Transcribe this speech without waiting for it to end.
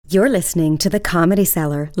You're listening to The Comedy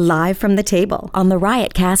Cellar, live from the table on the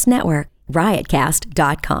Riotcast Network,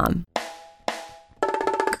 riotcast.com.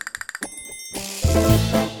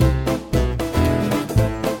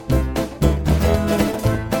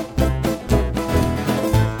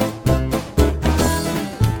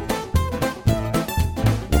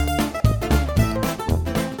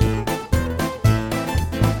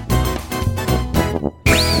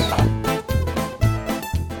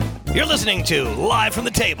 You're listening to Live from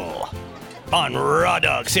the Table on Raw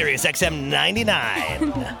Dog Sirius XM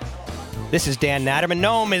 99. This is Dan Natterman.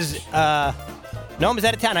 Noam is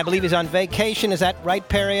out of town. I believe he's on vacation. Is that right,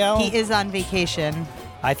 Periel? He is on vacation.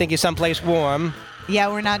 I think he's someplace warm. Yeah,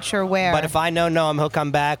 we're not sure where. But if I know Noam, he'll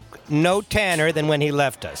come back no tanner than when he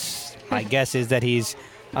left us. My guess is that he's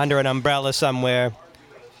under an umbrella somewhere,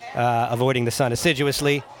 avoiding the sun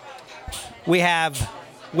assiduously. We have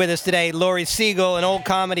with us today Laurie Segall, an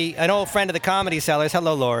old friend of the Comedy Cellars.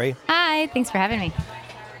 Hello, Laurie. Hi, thanks for having me.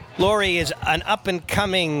 Laurie is an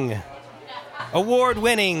up-and-coming,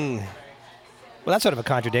 award-winning... Well, that's sort of a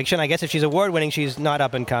contradiction. I guess if she's award-winning, she's not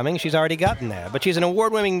up-and-coming. She's already gotten there. But she's an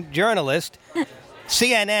award-winning journalist,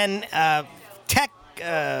 CNN tech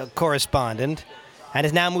correspondent, and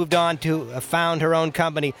has now moved on to found her own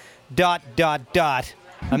company, ... a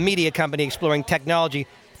media company exploring technology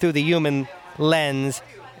through the human lens.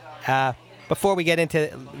 Before we get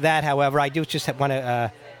into that, however, I do just want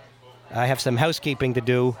to I have some housekeeping to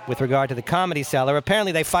do with regard to the Comedy Cellar.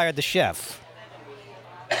 Apparently, they fired the chef.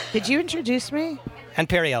 Did you introduce me? And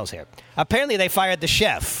Periel's here. Apparently, they fired the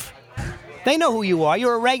chef. They know who you are.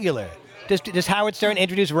 You're a regular. Does Howard Stern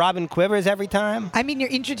introduce Robin Quivers every time? I mean, you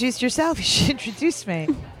introduced yourself. You should introduce me.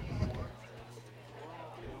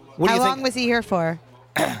 How long was he here for?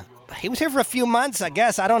 He was here for a few months, I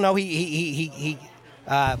guess. I don't know.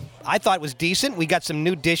 I thought it was decent. We got some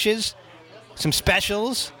new dishes, some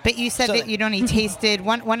specials. But you said that you'd only tasted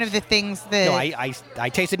one of the things that... No, I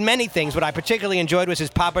tasted many things. What I particularly enjoyed was his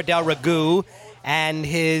pappardelle ragout and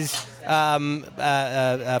his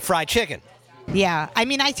fried chicken. Yeah. I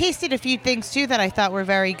mean, I tasted a few things, too, that I thought were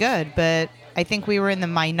very good, but I think we were in the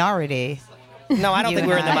minority. No, I don't think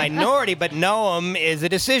we were in the minority, but Noam is a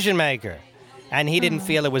decision maker. And he didn't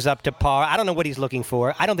feel it was up to par. I don't know what he's looking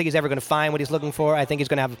for. I don't think he's ever going to find what he's looking for. I think he's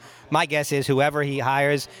going to have... My guess is whoever he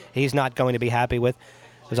hires, he's not going to be happy with.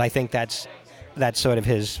 Because I think that's sort of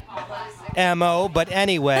his M.O. But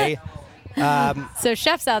anyway... So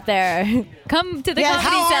chefs out there, come to the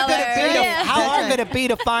Comedy Cellar. How hard could it be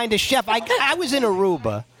to find a chef? I was in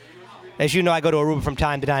Aruba. As you know, I go to Aruba from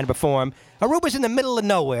time to time to perform. Aruba's in the middle of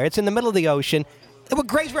nowhere. It's in the middle of the ocean. There were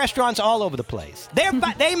great restaurants all over the place.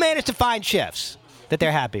 They managed to find chefs that they're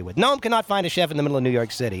happy with. Noam cannot find a chef in the middle of New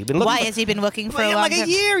York City. Why has he been looking for a long like time? a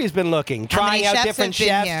year he's been looking, trying out different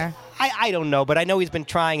chefs. Here? I don't know, but I know he's been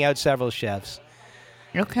trying out several chefs.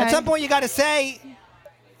 Okay. At some point you got to say,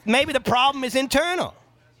 maybe the problem is internal.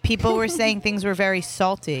 People were saying things were very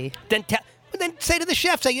salty. Then say to the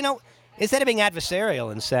chef, say, instead of being adversarial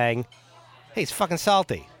and saying, hey, it's fucking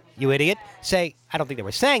salty, you idiot, say, I don't think they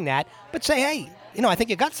were saying that, but say, hey, I think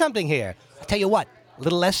you got something here. I'll tell you what, a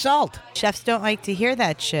little less salt. Chefs don't like to hear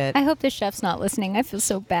that shit. I hope the chef's not listening. I feel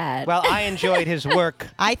so bad. Well, I enjoyed his work.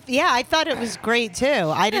 I thought it was great, too.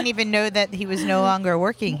 I didn't even know that he was no longer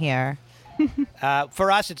working here.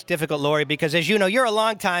 For us, it's difficult, Laurie, because as you know, you're a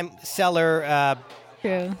longtime Cellar.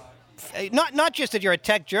 True. Not just that you're a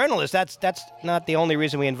tech journalist. That's not the only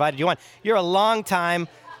reason we invited you on. You're a longtime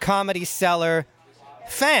Comedy Cellar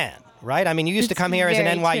fan. Right? I mean, you used to come here as an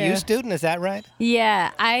NYU student, is that right? Yeah,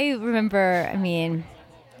 I remember, I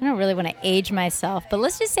don't really want to age myself, but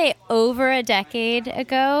let's just say over a decade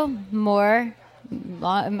ago, much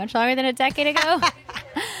longer than a decade ago,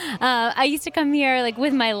 I used to come here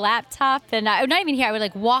with my laptop, and I would not even here, I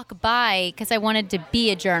would walk by because I wanted to be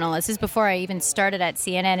a journalist. This is before I even started at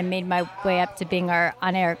CNN and made my way up to being our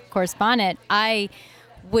on-air correspondent. I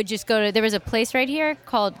would just there was a place right here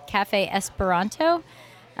called Cafe Esperanto.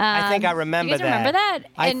 I think I remember that. You guys remember that?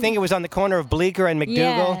 I think it was on the corner of Bleecker and McDougal.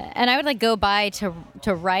 Yeah, and I would go by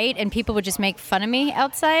to write, and people would just make fun of me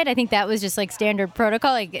outside. I think that was just standard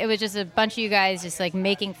protocol. It was just a bunch of you guys just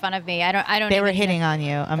making fun of me. I don't. They were hitting on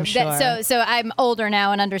you, I'm sure. So I'm older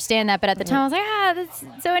now and understand that, but at the time I was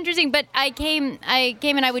that's so interesting. But I came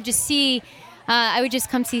and I would just see, I would just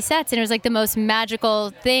come see sets, and it was the most magical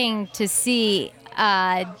thing to see,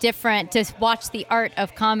 to watch the art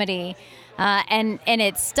of comedy. and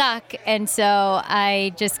it stuck. And so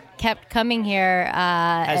I just kept coming here.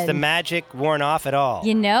 Has the magic worn off at all?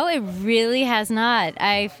 You know, it really has not.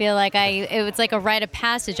 I feel like it was like a rite of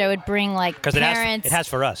passage. I would bring like parents. It has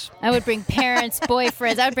for us. I would bring parents,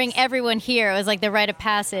 boyfriends. I would bring everyone here. It was like the rite of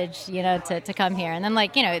passage, you know, to come here. And then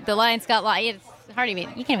like, you know, the Lions got lost. It's hard even,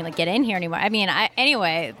 you can't even like get in here anymore. I mean,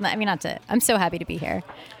 I'm so happy to be here.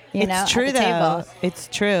 It's true, though. It's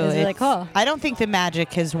true. It's really cool. I don't think the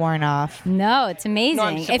magic has worn off. No, it's amazing. No,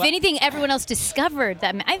 if anything, everyone else discovered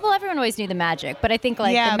that. Well, everyone always knew the magic, but I think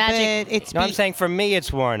like the magic. But it's. No, I'm saying for me,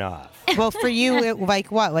 it's worn off. Well, for you,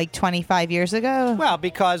 like 25 years ago? Well,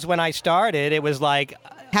 because when I started, it was like.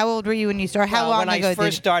 How old were you when you started? How long ago? When I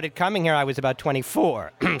first started coming here, I was about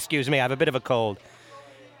 24. Excuse me, I have a bit of a cold.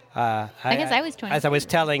 I guess I was 24. As I was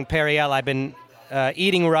telling Periel, I've been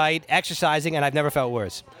eating right, exercising, and I've never felt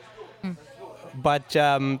worse. But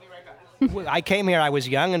I came here, I was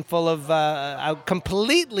young and full of, I was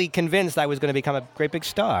completely convinced I was going to become a great big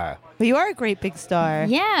star. Well, you are a great big star.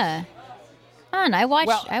 Yeah. Fun. I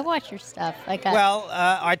watch your stuff.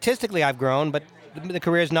 Artistically I've grown, but the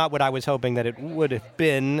career is not what I was hoping that it would have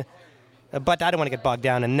been. But I don't want to get bogged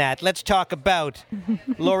down in that. Let's talk about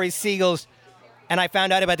Laurie Segall's. And I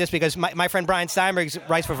found out about this because my friend Brian Steinberg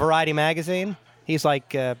writes for Variety magazine. He's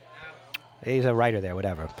like, he's a writer there,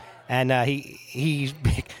 whatever. And he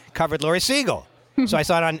covered Laurie Segall. So I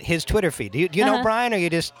saw it on his Twitter feed. Do you know Brian, or you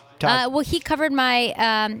just talk? Well, he covered my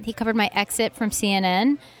exit from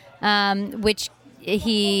CNN, which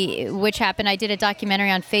happened. I did a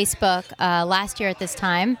documentary on Facebook last year at this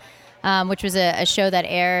time, which was a show that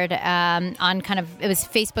aired on it was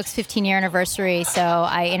Facebook's 15-year anniversary. So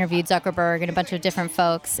I interviewed Zuckerberg and a bunch of different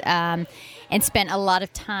folks. And spent a lot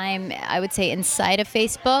of time, I would say, inside of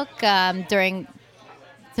Facebook during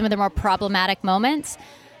some of the more problematic moments.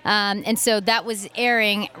 And so that was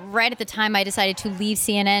airing right at the time I decided to leave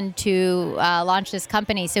CNN to launch this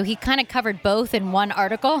company. So he kind of covered both in one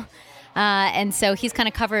article. And so he's kind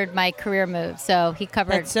of covered my career move. So he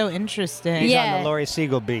covered... That's so interesting. He's on the Laurie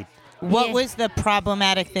Segall beat. What was the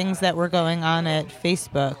problematic things that were going on at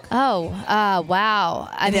Facebook? Oh, wow.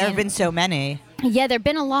 There have been so many. Yeah, there have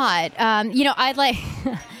been a lot. I'd like...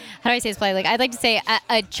 How do I say this politely? I'd like to say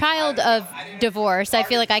a child of divorce. I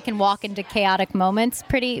feel like I can walk into chaotic moments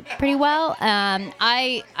pretty well.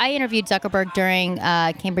 I interviewed Zuckerberg during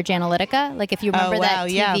Cambridge Analytica. Like if you remember that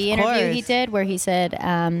TV interview he did where he said,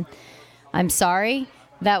 "I'm sorry."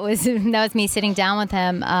 That was me sitting down with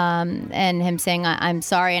him and him saying, "I'm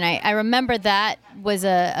sorry." And I remember that was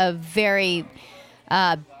a very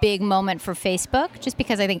big moment for Facebook, just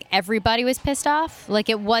because I think everybody was pissed off. Like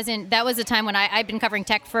that was a time when I'd been covering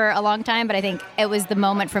tech for a long time, but I think it was the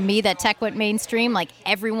moment for me that tech went mainstream. Like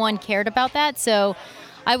everyone cared about that. So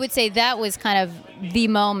I would say that was kind of the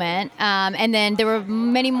moment. And then there were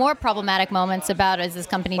many more problematic moments about is this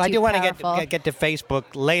company too powerful? I do want to get to Facebook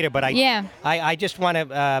later, but I just want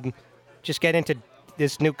to just get into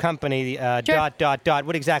this new company, Sure. ...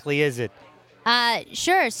 What exactly is it?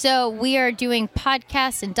 Sure. So we are doing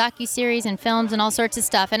podcasts and docuseries and films and all sorts of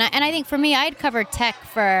stuff. And I think for me, I'd covered tech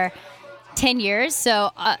for 10 years.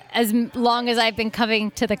 So as long as I've been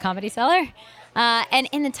coming to the Comedy Cellar. And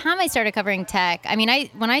in the time I started covering tech, I mean,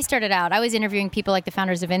 when I started out, I was interviewing people like the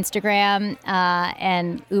founders of Instagram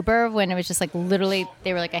and Uber when it was just like literally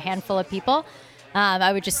they were like a handful of people.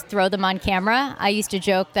 I would just throw them on camera. I used to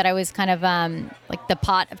joke that I was kind of like the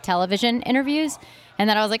pot of television interviews. And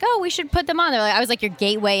then I was like, oh, we should put them on there. Like, I was like your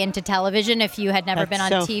gateway into television if you had never been on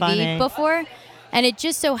TV before. And it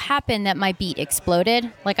just so happened that my beat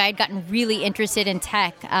exploded. Like I had gotten really interested in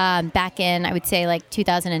tech back in, I would say, like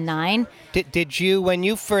 2009. Did you, when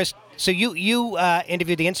you first, so you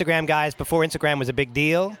interviewed the Instagram guys before Instagram was a big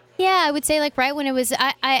deal? Yeah, I would say like right when it was,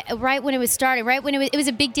 right when it was starting, right when it was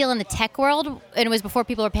a big deal in the tech world, and it was before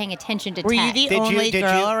people were paying attention to tech. Were you the only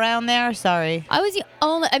girl around there? Sorry, I was the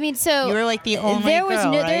only. I mean, so you were like the only girl,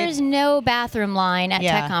 right? There's no bathroom line at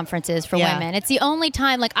tech conferences for women. It's the only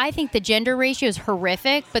time. Like I think the gender ratio is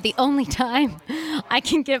horrific, but the only time I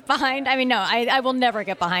can get behind. I mean, no, I will never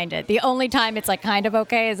get behind it. The only time it's like kind of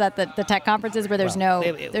okay is at the tech conferences where there's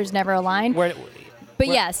there's never a line. But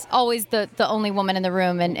yes, always the only woman in the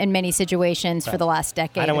room in many situations for the last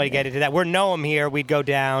decade. I don't want to get into that. We're Noam here. We'd go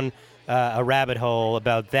down a rabbit hole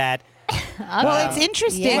about that. Well, it's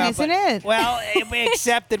interesting, isn't it? Well,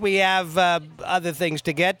 except that we have other things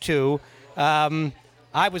to get to.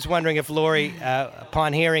 I was wondering if Laurie,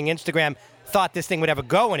 upon hearing Instagram, thought this thing would ever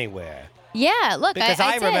go anywhere. Yeah, look, because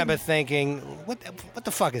I did. remember thinking, what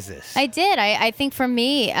the fuck is this? I did. I think for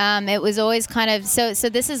me, it was always kind of so.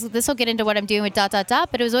 This will get into what I'm doing with ...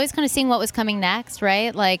 But it was always kind of seeing what was coming next,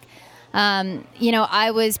 right? Like,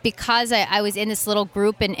 I was in this little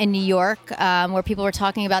group in New York where people were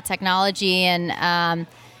talking about technology and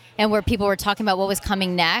where people were talking about what was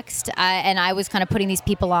coming next. And I was kind of putting these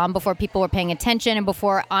people on before people were paying attention and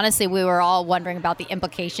before, honestly, we were all wondering about the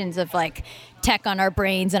implications of like tech on our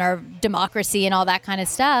brains and our democracy and all that kind of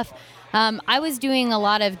stuff. I was doing a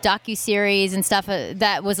lot of docuseries and stuff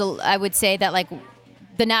that was, I would say that like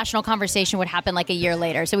the national conversation would happen like a year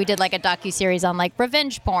later. So we did like a docuseries on like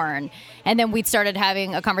revenge porn. And then we'd started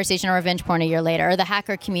having a conversation on revenge porn a year later. Or the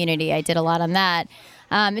hacker community, I did a lot on that.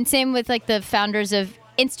 And same with like the founders of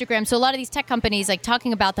Instagram. So a lot of these tech companies, like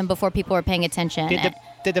talking about them before people were paying attention.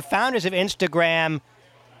 Did the founders of Instagram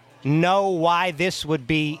know why this would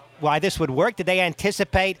work? Did they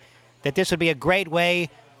anticipate that this would be a great way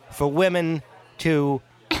for women to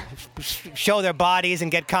show their bodies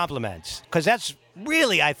and get compliments? Because that's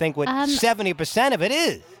really, I think, what 70% of it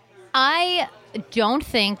is. I don't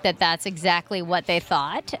think that that's exactly what they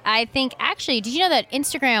thought. I think, actually, did you know that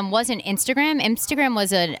Instagram wasn't Instagram? Instagram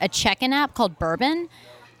was a check-in app called Bourbon,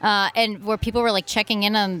 and where people were like checking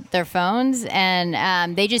in on their phones,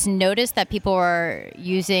 and they just noticed that people were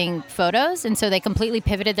using photos, and so they completely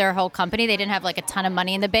pivoted their whole company. They didn't have like a ton of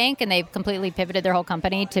money in the bank, and they completely pivoted their whole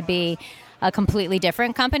company to be a completely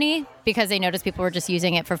different company because they noticed people were just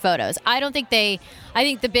using it for photos. I think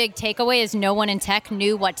the big takeaway is no one in tech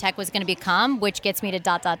knew what tech was going to become, which gets me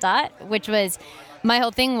to ... which was, my whole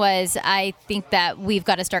thing was, I think that we've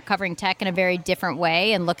got to start covering tech in a very different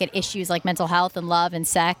way and look at issues like mental health and love and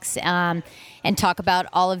sex, and talk about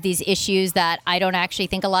all of these issues that I don't actually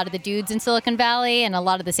think a lot of the dudes in Silicon Valley and a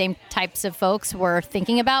lot of the same types of folks were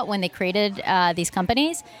thinking about when they created these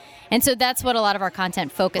companies. And so that's what a lot of our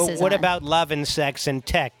content focuses on. What about love and sex and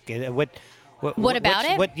tech? What about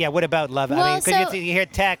it? What about love? Well, I mean, because you hear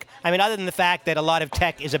tech. I mean, other than the fact that a lot of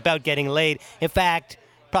tech is about getting laid, in fact,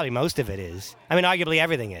 probably most of it is. I mean, arguably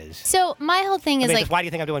everything is. So my whole thing is like, why do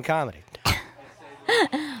you think I'm doing comedy?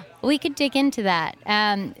 We could dig into that,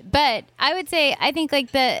 but I would say I think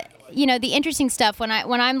like the interesting stuff when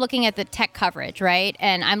I'm looking at the tech coverage, right,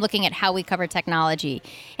 and I'm looking at how we cover technology,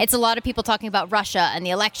 it's a lot of people talking about Russia and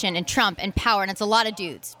the election and Trump and power, and it's a lot of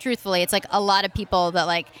dudes. Truthfully, it's like a lot of people that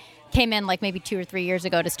like came in like maybe 2 or 3 years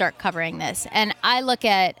ago to start covering this, and I look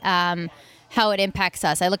at how it impacts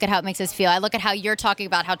us. I look at how it makes us feel. I look at how you're talking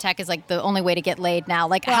about how tech is like the only way to get laid now.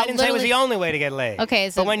 Like, well, I didn't say it was the only way to get laid.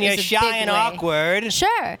 Okay, but when you're shy and awkward,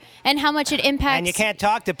 sure, and how much it impacts, and you can't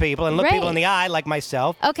talk to people and look people in the eye like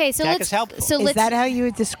myself. Okay, so tech is helpful. Is that how you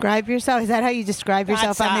would describe yourself? Is that how you describe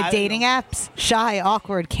yourself on the dating apps? Shy,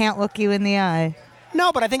 awkward, can't look you in the eye.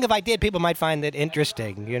 No, but I think if I did, people might find it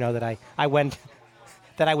interesting. That I went.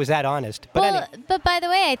 That I was that honest. But but by the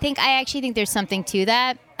way, I actually think there's something to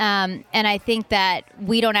that. And I think that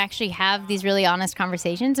we don't actually have these really honest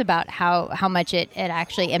conversations about how much it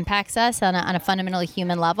actually impacts us on a fundamentally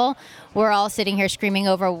human level. We're all sitting here screaming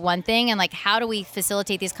over one thing, and like, how do we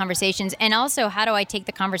facilitate these conversations? And also, how do I take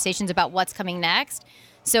the conversations about what's coming next?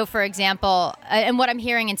 So, for example, and what I'm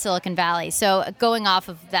hearing in Silicon Valley. So going off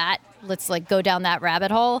of that, let's like go down that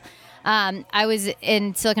rabbit hole. I was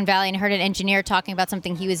in Silicon Valley and heard an engineer talking about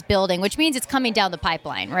something he was building, which means it's coming down the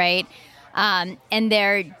pipeline, right? And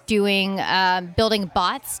they're doing building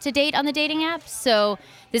bots to date on the dating apps. So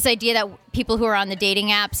this idea that people who are on the dating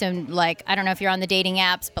apps, and like, I don't know if you're on the dating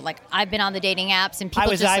apps, but like I've been on the dating apps, and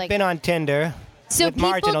people I've been on Tinder with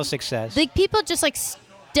marginal success. Like people just like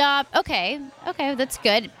stop. Okay, that's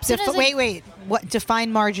good. Wait. What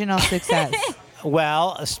define marginal success?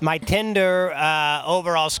 Well, my Tinder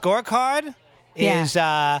overall scorecard is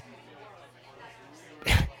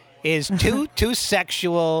two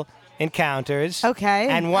sexual encounters. Okay.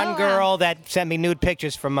 And one girl that sent me nude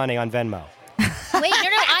pictures for money on Venmo.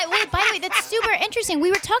 Wait, by the way, that's super interesting. We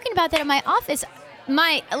were talking about that at my office.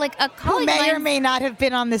 A colleague who may or may not have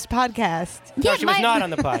been on this podcast. No, she was not on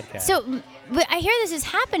the podcast. So I hear this is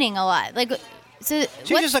happening a lot. Like, so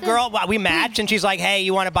she's just a girl. We matched, and she's like, "Hey,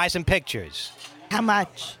 you want to buy some pictures?" How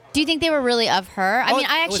much? Do you think they were really of her? I mean,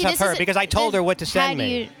 it was of her because I told her what to send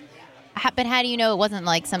me. But how do you know it wasn't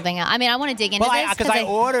like something else? I mean, I want to dig into this. Because I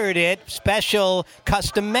ordered it special,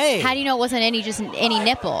 custom made. How do you know it wasn't any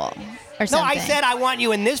nipple or something? No, I said I want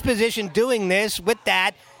you in this position doing this with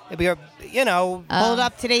that. Hold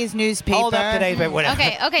up today's newspaper. Hold up today's paper. Whatever.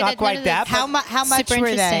 Okay. Not quite that. How much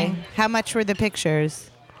were they? How much were the pictures?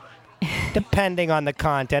 Depending on the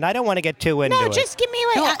content. I don't want to get too into it. No, just give me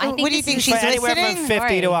what do you think she's anywhere listening? from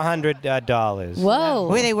 $50 to $100. Whoa.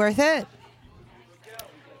 Were they worth it?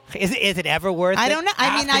 Is it ever worth it? I don't know.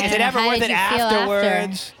 Is it ever worth it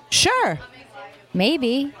afterwards? Sure.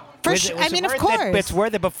 Maybe. Of course. It's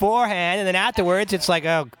worth it beforehand, and then afterwards, it's like,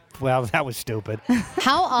 oh, well, that was stupid.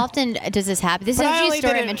 How often does this happen? This is But I actually a only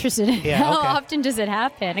story did I'm it- interested in. Yeah, How okay. often does it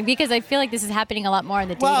happen? Because I feel like this is happening a lot more in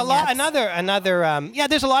the dating Well, apps. another. Yeah,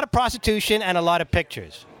 there's a lot of prostitution and a lot of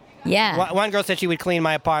pictures. Yeah. One girl said she would clean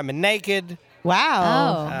my apartment naked.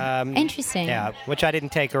 Wow. Oh, interesting. Yeah, which I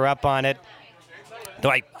didn't take her up on it. Though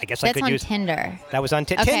I guess I That's could on use. Tinder. That was on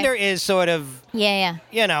Tinder. Okay. Tinder is sort of. Yeah.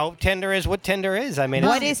 Tinder is what Tinder is. I mean,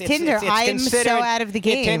 What is Tinder? I'm so considered- out of the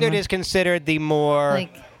game. Tinder is considered the more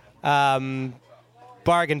Like,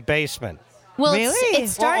 bargain basement, well, Really? it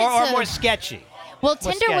started or to, more sketchy. Well,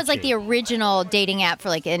 Tinder was like sketchy. the original dating app for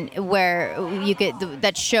like where you could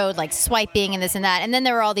that showed like swiping and this and that, and then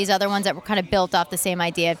there were all these other ones that were kind of built off the same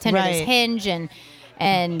idea of Tinder. There's Right. Hinge and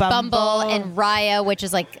Bumble. Bumble and Raya, which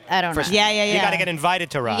is like I don't know. Yeah. You got to get invited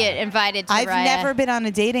to Raya. You get invited to I've Raya. never been on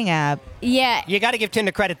a dating app. Yeah. You got to give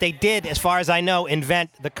Tinder credit. They did, as far as I know, invent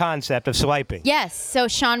the concept of swiping. Yes. So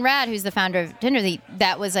Sean Rad, who's the founder of Tinder,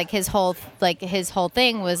 that was like his whole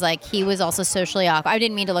thing was like he was also socially awkward. I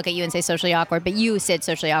didn't mean to look at you and say socially awkward, but you said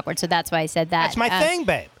socially awkward, so that's why I said that. That's my thing,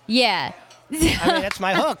 babe. Yeah. I mean, that's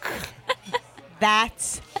my hook.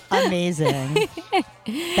 That's amazing.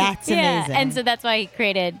 That's amazing. And so that's why he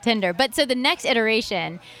created Tinder. But so the next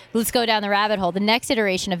iteration, let's go down the rabbit hole. The next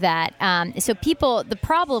iteration of that. So the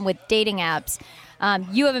problem with dating apps.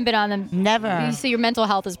 You haven't been on them. Never. So your mental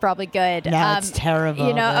health is probably good. No, it's terrible,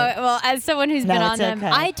 You know, but- well, as someone who's No, been on it's them, okay.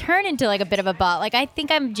 I turn into like a bit of a bot. Like I think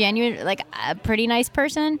I'm genuine, like a pretty nice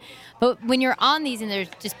person. But when you're on these and there's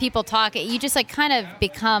just people talking, you just like kind of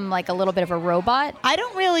become like a little bit of a robot.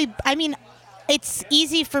 It's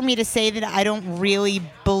easy for me to say that I don't really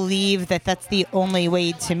believe that that's the only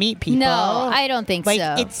way to meet people. No, I don't think like,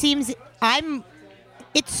 so. It seems I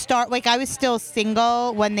was still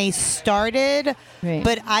single when they started, Right.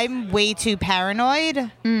 but I'm way too paranoid.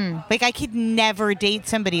 Like I could never date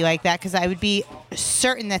somebody like that because I would be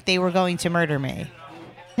certain that they were going to murder me.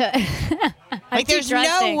 Like too there's no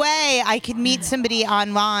trusting. way I could meet somebody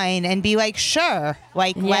online and be like, sure,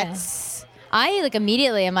 like Yeah. let's. I like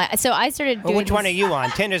immediately am like, so I started Well, doing which one are this- you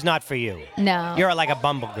on? Tinder's not for you. No. You're like a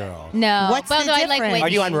Bumble girl. No. What's the I like difference? Whitney. Are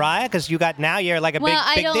you on Raya? Because you're like a Well,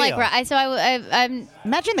 big I don't deal. like Raya. So I'm.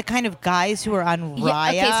 Imagine the kind of guys who are on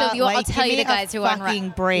Raya. Yeah, okay, so I'll like, tell give you me the guys a who are on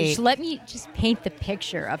fucking Raya. break. Just let me just paint the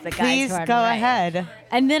picture of the guys Please who are on go Raya. ahead.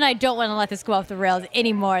 And then I don't want to let this go off the rails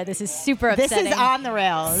anymore. This is super This upsetting. is on the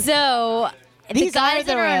rails. So These the guys are the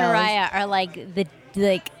that are on rails. Raya are like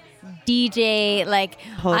the DJ. Like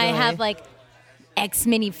Totally. I have like X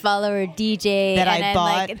mini follower DJ That and I then,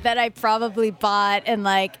 bought. like that I probably bought and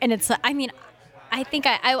it's like I mean I think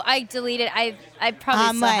I deleted I probably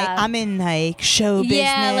I'm still like have. I'm in like show business.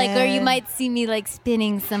 Yeah, like or you might see me like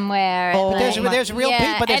spinning somewhere. Oh, and, there's- like, there's real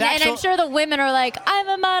yeah, people, there's and actual- I'm sure the women are like, I'm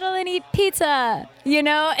a model and eat pizza. You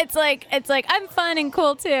know, it's like I'm fun and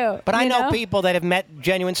cool too. But I you know people that have met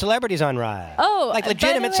genuine celebrities on Raya. Oh, like by the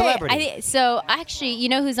legitimate way, celebrities. So actually, you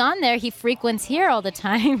know who's on there? He frequents here all the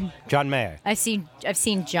time. John Mayer. I've seen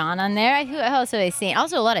John on there. Who else have I seen?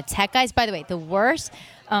 Also, a lot of tech guys. By the way, the worst.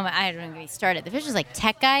 I don't even get started. The just like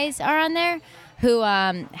tech guys are on there who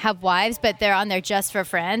have wives, but they're on there just for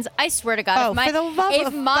friends. I swear to God, Oh, for the love if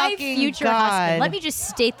of my fucking future God. husband, let me just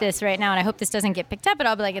state this right now, and I hope this doesn't get picked up, but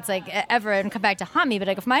I'll be like, it's like ever and come back to haunt me. But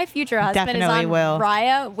like, if my future husband Definitely is on will.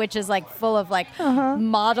 Raya, which is like full of like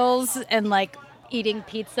models and like eating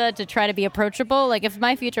pizza to try to be approachable, like if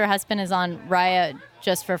my future husband is on Raya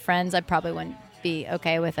just for friends, I probably wouldn't be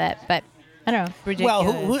okay with it. But I don't know.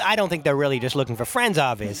 Ridiculous. Well, I don't think they're really just looking for friends,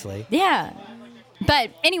 obviously. Yeah. But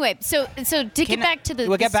anyway, so to get back to the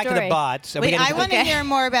We'll get back to the story. bots. Are we Wait, getting I to want the- to hear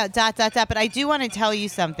more about ... But I do want to tell you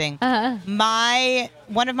something.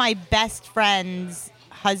 One of my best friends'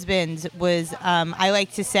 husbands was. I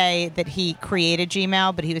like to say that he created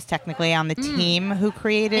Gmail, but he was technically on the team who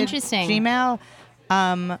created Interesting. Gmail.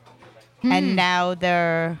 And now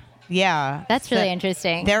they're. Yeah, That's really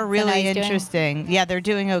interesting. They're So now really he's doing- interesting. Yeah, they're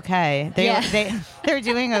doing okay. They're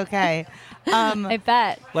doing okay. I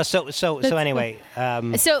bet. Well, so anyway.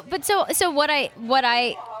 So what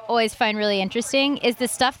I always find really interesting is the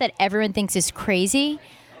stuff that everyone thinks is crazy,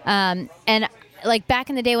 and like back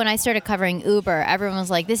in the day when I started covering Uber, everyone was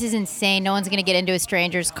like, "This is insane. No one's going to get into a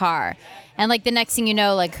stranger's car." And like the next thing you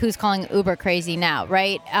know, like who's calling Uber crazy now,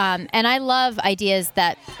 right? And I love ideas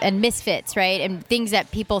and misfits, right? And things that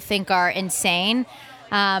people think are insane.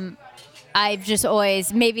 I've just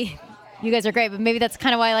always you guys are great, but maybe that's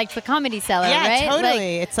kind of why I liked the Comedy Cellar, Yeah, right?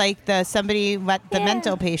 totally. It's like the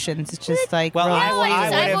mental patients. It's just like Well, really I would- crazy.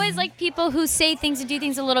 would've- I've always liked people who say things and do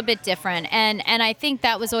things a little bit different, and I think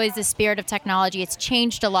that was always the spirit of technology. It's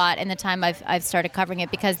changed a lot in the time I've started covering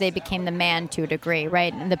it because they became the man to a degree,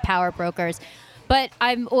 right? And the power brokers. But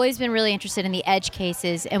I've always been really interested in the edge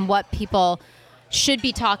cases and what people should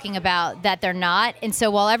be talking about that they're not. And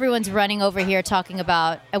so while everyone's running over here talking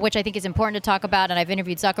about, which I think is important to talk about, and I've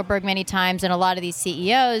interviewed Zuckerberg many times and a lot of these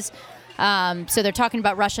CEOs, so they're talking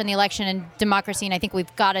about Russia and the election and democracy, and I think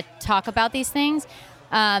we've got to talk about these things.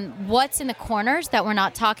 What's in the corners that we're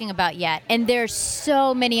not talking about yet? And there's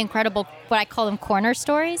so many incredible, what I call them corner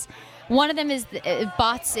stories. One of them is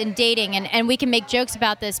bots in dating, and we can make jokes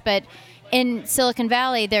about this, but in Silicon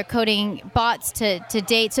Valley, they're coding bots to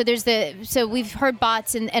date. So we've heard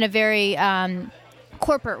bots in a very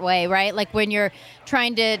corporate way, right? Like when your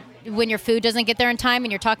food doesn't get there in time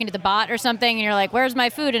and you're talking to the bot or something and you're like, where's my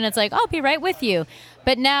food? And it's like, I'll be right with you.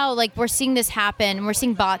 But now, like, we're seeing this happen. We're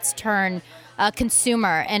seeing bots turn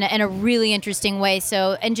consumer in a really interesting way.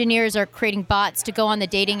 So engineers are creating bots to go on the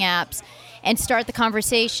dating apps and start the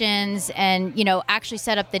conversations and, actually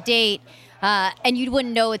set up the date. And you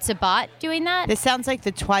wouldn't know it's a bot doing that. This sounds like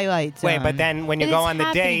the Twilight Zone. Wait, but then when you go on the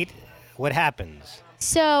date, what happens?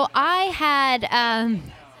 So I had,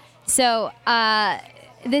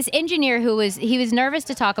 this engineer he was nervous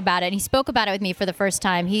to talk about it, and he spoke about it with me for the first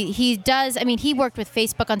time. He worked with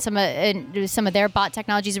Facebook on some of their bot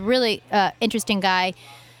technology. He's a really interesting guy.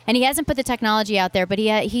 And he hasn't put the technology out there, but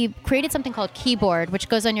he created something called Keyboard, which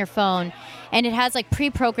goes on your phone, and it has like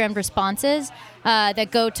pre-programmed responses that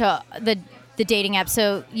go to the dating app.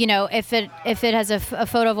 So if it has a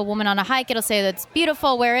photo of a woman on a hike, it'll say that's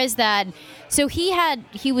beautiful. Where is that? So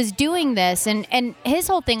he was doing this, and his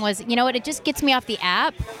whole thing was, it just gets me off the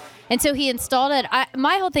app. And so he installed it.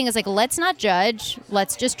 My whole thing is like, let's not judge.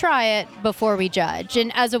 Let's just try it before we judge.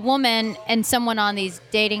 And as a woman and someone on these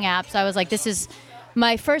dating apps, I was like,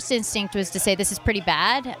 my first instinct was to say this is pretty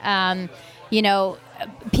bad.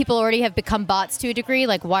 People already have become bots to a degree.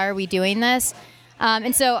 Like, why are we doing this?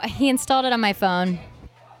 And so he installed it on my phone.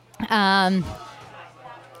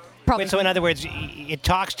 Wait, so in other words, it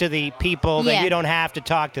talks to the people that you don't have to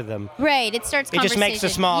talk to them. Right. It starts conversation. It just makes the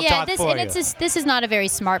small talk for you. This is not a very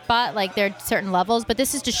smart bot. Like, there are certain levels, but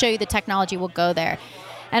this is to show you the technology will go there.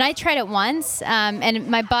 And I tried it once, and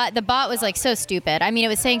the bot was like so stupid. I mean, it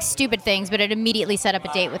was saying stupid things, but it immediately set up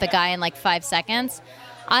a date with a guy in like 5 seconds.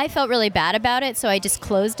 I felt really bad about it, so I just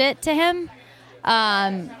closed it to him,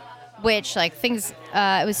 which it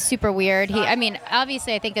was super weird.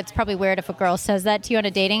 Obviously, I think it's probably weird if a girl says that to you on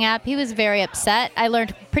a dating app. He was very upset. I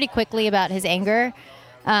learned pretty quickly about his anger.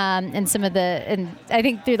 And I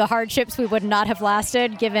think through the hardships, we would not have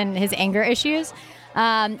lasted given his anger issues.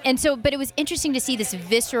 But it was interesting to see this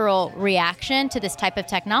visceral reaction to this type of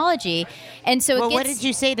technology. And so what did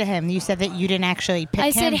you say to him? You said that you didn't actually pick him?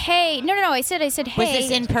 I said, hey. No. I said, hey. Was this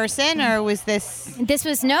in person or was this? This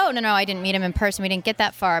was, no. I didn't meet him in person. We didn't get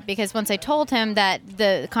that far because once I told him that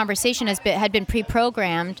the conversation had been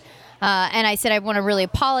pre-programmed, and I said, I want to really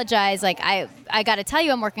apologize. Like, I got to tell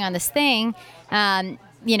you, I'm working on this thing,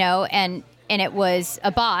 and it was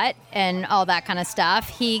a bot and all that kind of stuff.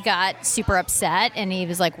 He got super upset and he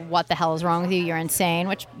was like, what the hell is wrong with you? You're insane.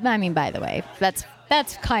 Which, I mean, by the way,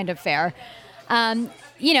 that's kind of fair. And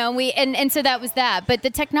so that was that. But the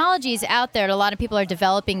technology is out there and a lot of people are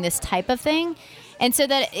developing this type of thing. And so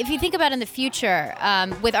that if you think about in the future,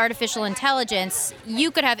 with artificial intelligence,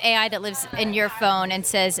 you could have AI that lives in your phone and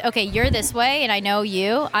says, okay, you're this way, and I know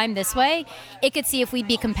you, I'm this way. It could see if we'd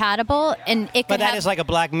be compatible, and it could But that is like a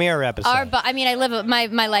Black Mirror episode.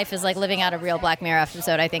 My life is like living out a real Black Mirror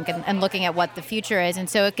episode, I think, and looking at what the future is. And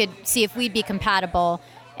so it could see if we'd be compatible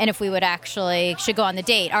and if we would should go on the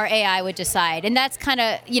date. Our AI would decide. And that's kind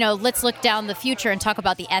of, let's look down the future and talk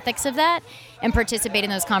about the ethics of that and participate in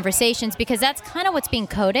those conversations, because that's kind of what's being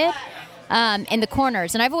coded in the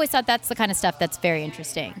corners. And I've always thought that's the kind of stuff that's very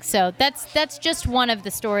interesting. So that's just one of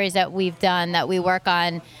the stories that we've done that we work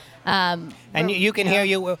on. And you can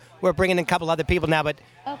hear we're bringing in a couple other people now, but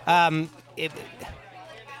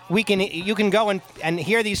you can go and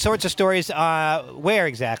hear these sorts of stories. Where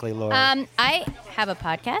exactly, Laurie? I have a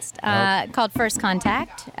podcast called First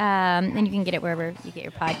Contact, and you can get it wherever you get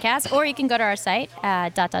your podcast, or you can go to our site,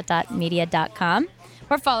 media.com,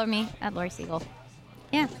 or follow me at Laurie Segall.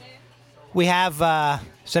 Yeah. We have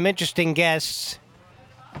some interesting guests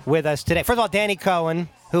with us today. First of all, Danny Cohen,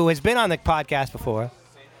 who has been on the podcast before.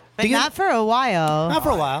 But not for a while. Not for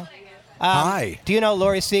a while. Hi. Do you know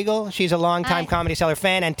Laurie Segall? She's a longtime Comedy Cellar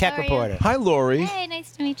fan and tech reporter. Hi, Laurie. Hey,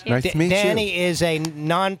 nice to meet you. Nice to meet you. Danny is a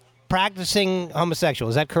non-practicing homosexual.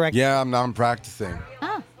 Is that correct? Yeah, I'm non-practicing.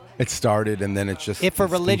 Oh. It started, and then it just... If for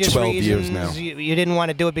it's been religious 12 reasons years now. you didn't want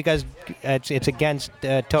to do it because it's against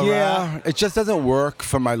Torah? Yeah, it just doesn't work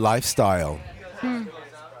for my lifestyle.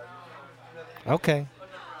 Okay.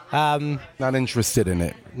 Not interested in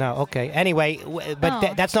it. No, okay. Anyway,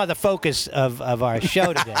 but that's not the focus of our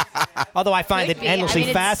show today. Although I find Could it be. endlessly I mean,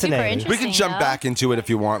 it's super fascinating. interesting. We can jump though. back into it if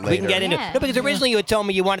you want later. We can get into Yeah. no, because originally you had told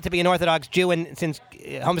me you wanted to be an Orthodox Jew, and since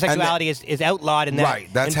homosexuality is outlawed in that Right.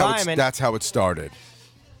 That's environment, how it started.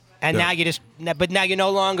 and yeah. now you're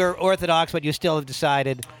no longer Orthodox, but you still have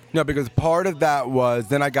decided. No, because part of that was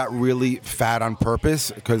then I got really fat on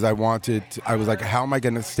purpose because I was like, how am I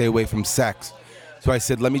going to stay away from sex? So I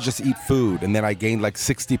said, let me just eat food. And then I gained like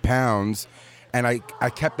 60 pounds. And I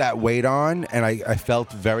kept that weight on. And I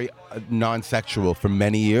felt very non-sexual for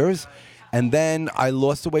many years. And then I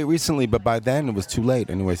lost the weight recently. But by then it was too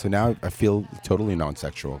late. Anyway, so now I feel totally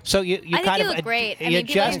non-sexual. So you I think kind you of look great. I you mean,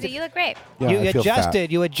 people adjusted. think you look great. Yeah, you I feel fat.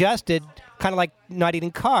 adjusted. You adjusted, kind of like not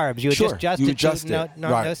eating carbs. You Sure, just adjusted. you adjusted. To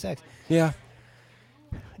no Right. sex. Yeah.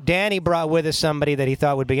 Danny brought with us somebody that he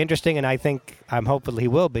thought would be interesting, and I'm hopeful he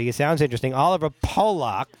will be. He sounds interesting. Oliver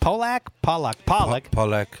Polak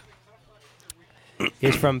Polak.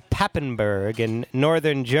 is from Papenburg in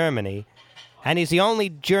northern Germany, and he's the only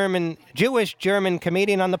Jewish German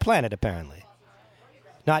comedian on the planet, apparently.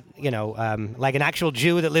 Not, like an actual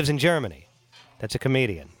Jew that lives in Germany. That's a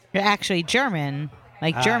comedian. You're actually German,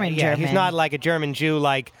 like German. He's not like a German Jew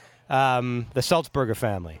like the Sulzberger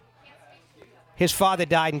family. His father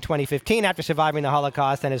died in 2015 after surviving the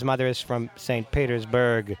Holocaust, and his mother is from St.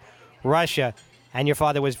 Petersburg, Russia. And your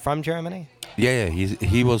father was from Germany? Yeah.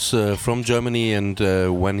 He was from Germany, and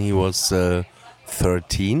when he was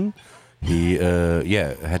 13, he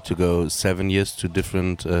had to go 7 years to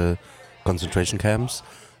different concentration camps,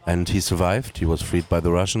 and he survived. He was freed by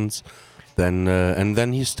the Russians.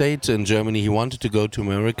 Then he stayed in Germany. He wanted to go to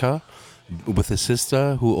America with his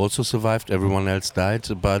sister, who also survived. Everyone else died,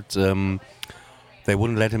 but they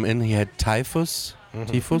wouldn't let him in. He had typhus.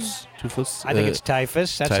 Typhus. I think it's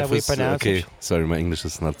typhus. That's how we pronounce okay. it. Sorry, my English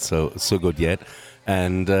is not so good yet.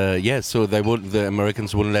 And so the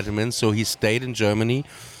Americans wouldn't let him in. So he stayed in Germany,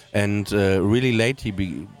 and really late he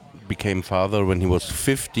became father when he was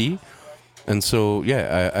 50. And so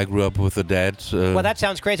I grew up with a dad. Well, that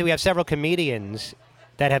sounds crazy. We have several comedians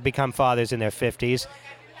that have become fathers in their 50s.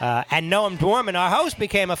 And Noam Dworman, our host,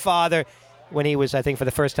 became a father when he was, I think, for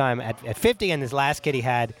the first time at 50, and his last kid he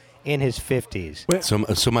had in his 50s.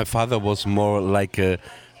 So my father was more like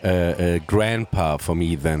a grandpa for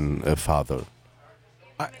me than a father.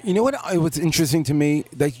 You know what? What's interesting to me,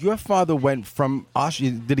 like your father went from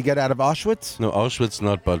Auschwitz. Did he get out of Auschwitz? No, Auschwitz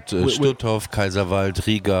not, but Stutthof, Kaiserwald,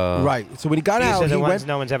 Riga. Right. So when he got These out, are the he ones went.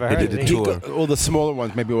 no one's ever He heard did of. a tour. All the smaller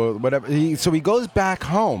ones, maybe, or whatever. So he goes back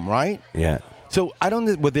home, right? Yeah. So I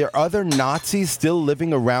don't. Were there other Nazis still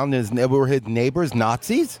living around? Were his neighbors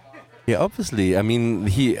Nazis? Yeah, obviously. I mean,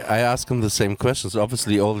 I asked him the same questions.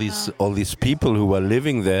 Obviously, all these people who were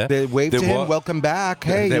living there, They waved to him, welcome back.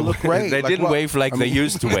 Hey, you look great. They Like, didn't what? wave like I they mean-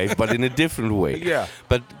 used to wave, but in a different way. Yeah.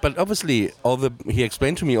 But obviously, he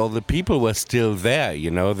explained to me all the people were still there.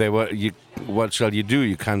 They were. What shall you do?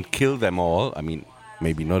 You can't kill them all. I mean,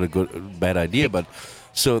 maybe not a bad idea, but.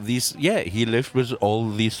 So he lived with all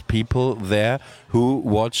these people there who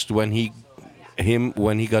watched when he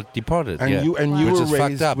got deported. And you Which were is fucked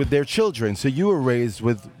raised up. with their children. So you were raised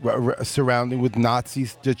with surrounding with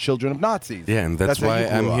Nazis, the children of Nazis. Yeah, and that's how why you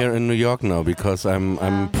grew I'm up. here in New York now, because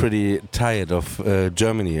I'm pretty tired of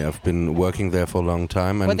Germany. I've been working there for a long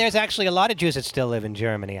time. And But there's actually a lot of Jews that still live in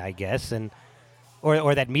Germany, I guess,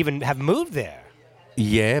 or that even have moved there.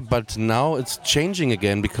 yeah, but now it's changing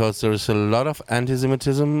again because there's a lot of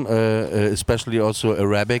anti-Semitism, especially also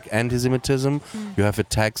Arabic anti-Semitism. You have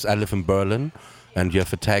attacks. I live in Berlin, and you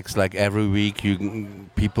have attacks like every week.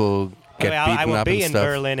 People get I beaten will up be and in stuff.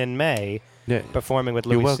 Berlin in May, Yeah. performing with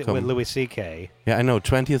You're Louis welcome. C.K. Yeah, I know.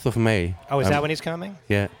 20th of May. Oh, is I'm- that when he's coming?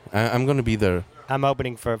 Yeah, I'm going to be there. I'm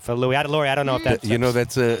opening for Louis. Laurie, I don't know if that's...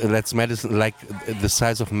 That's Madison, like the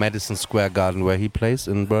size of Madison Square Garden where he plays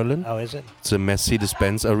in Berlin. Oh, is it? It's a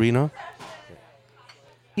Mercedes-Benz arena.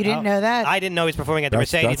 You didn't know that? I didn't know he was performing at the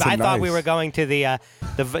That's- Mercedes. that's I thought we nice. were going to the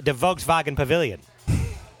Volkswagen Pavilion.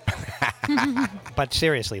 But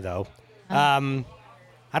seriously, though, I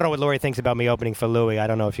don't know what Laurie thinks about me opening for Louis. I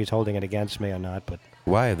don't know if she's holding it against me or not, but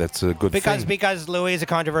Why? That's a good thing. because Louis is a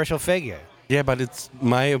controversial figure. Yeah, but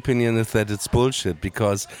my opinion is that it's bullshit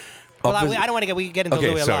because. Well, I don't want to get into Okay,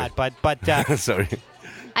 Louis sorry. a lot, but Sorry.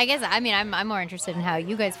 I guess I'm more interested in how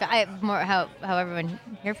you guys feel. How everyone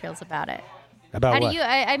here feels about it. about How what? do you?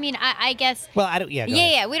 I guess. Well, I don't. Yeah. go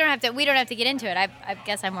ahead. Yeah. We don't have to get into it. I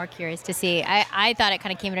guess I'm more curious to see. I thought it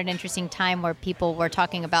kind of came at an interesting time where people were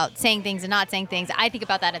talking about saying things and not saying things. I think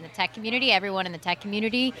about that in the tech community. Everyone in the tech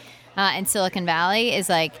community in Silicon Valley is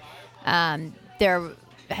like, there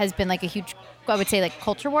has been like a huge I would say, like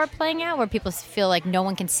culture war playing out, where people feel like no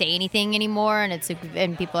one can say anything anymore,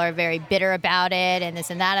 and people are very bitter about it, and this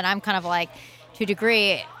and that. And I'm kind of like, to a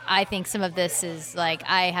degree, I think some of this is like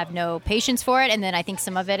I have no patience for it, and then I think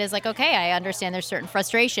some of it is like, okay, I understand there's certain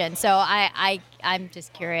frustration. So I'm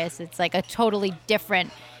just curious. It's like a totally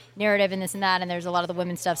different narrative and this and that, and there's a lot of the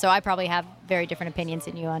women's stuff. So I probably have very different opinions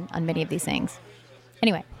than you on many of these things.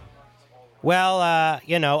 Anyway. Well,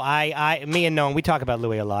 me and Noam, we talk about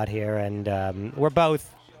Louis a lot here, and we're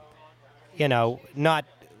both, not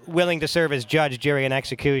willing to serve as judge, jury, and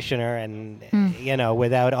executioner, and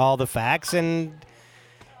without all the facts. And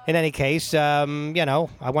in any case, I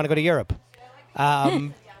want to go to Europe.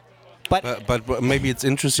 But maybe it's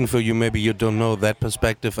interesting for you. Maybe you don't know that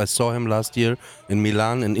perspective. I saw him last year in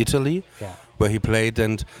Milan, in Italy, where he played,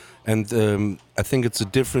 and I think it's a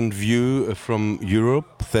different view from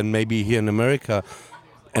Europe than maybe here in America.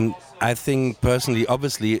 And I think personally,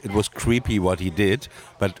 obviously, it was creepy what he did,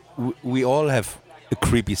 but we all have a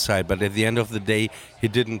creepy side. But at the end of the day, he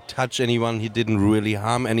didn't touch anyone. He didn't really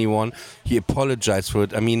harm anyone. He apologized for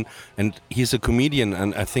it. I mean, and he's a comedian,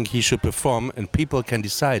 and I think he should perform, and people can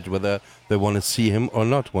decide whether they want to see him or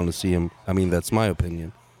not want to see him. I mean, that's my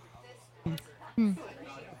opinion.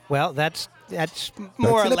 Well, that's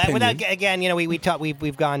more or less. Without, again, we've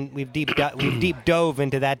deep dove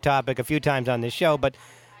into that topic a few times on this show, but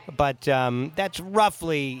that's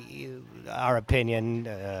roughly our opinion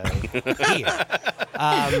here.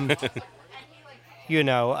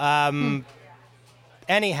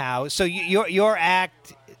 Anyhow, so your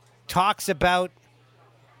act talks about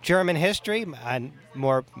German history, and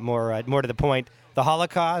more to the point, the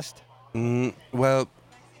Holocaust. Well,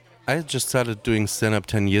 I just started doing stand-up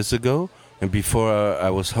 10 years ago, and before I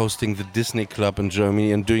was hosting the Disney Club in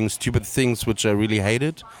Germany and doing stupid things which I really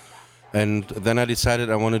hated. And then I decided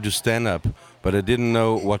I wanted to stand up, but I didn't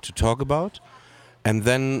know what to talk about. And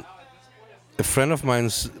then a friend of mine,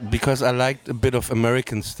 because I liked a bit of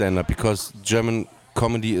American stand-up, because German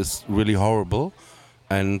comedy is really horrible.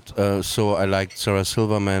 And so I liked Sarah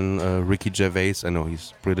Silverman, Ricky Gervais, I know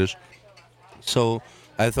he's British. So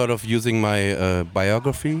I thought of using my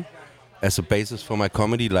biography as a basis for my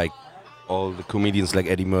comedy, like all the comedians like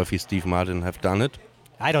Eddie Murphy, Steve Martin have done it.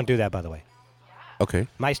 I don't do that, by the way. Okay.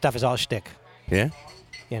 My stuff is all shtick. Yeah?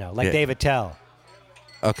 David Tell.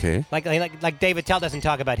 Okay. Like David Tell doesn't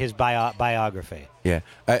talk about his biography. Yeah.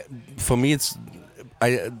 For me, it's...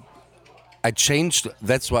 I changed...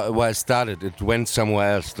 That's why I started. It went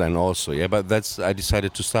somewhere else then also. Yeah, but I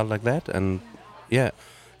decided to start like that. And yeah,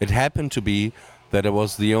 it happened to be that I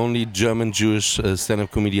was the only German Jewish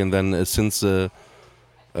stand-up comedian then since the...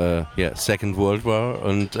 Second World War,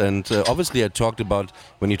 and obviously I talked about,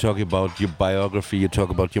 when you talk about your biography, you talk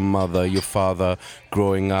about your mother, your father,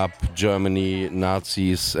 growing up, Germany,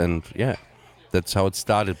 Nazis, and yeah, that's how it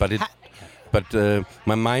started. But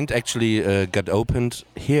my mind actually got opened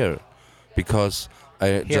here, because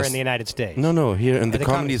in the United States. No, here in the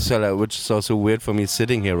Comedy Cellar, which is also weird for me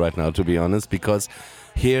sitting here right now, to be honest, because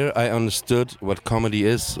here I understood what comedy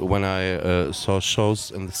is when I saw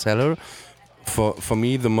shows in the cellar. For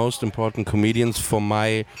me, the most important comedians for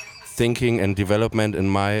my thinking and development in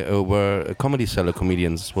my were Comedy Cellar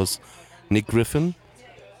comedians. Was Nick Griffin,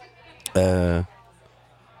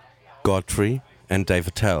 Godfrey, and Dave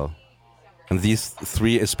Attell. And these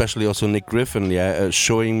three, especially also Nick Griffin,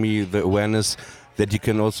 showing me the awareness that you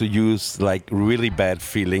can also use like really bad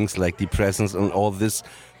feelings, like depressions and all this,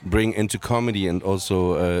 bring into comedy, and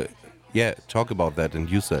also talk about that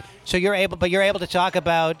and use that. So you're able to talk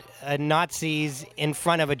about Nazis in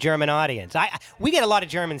front of a German audience. We get a lot of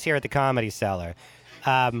Germans here at the Comedy Cellar.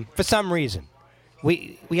 For some reason,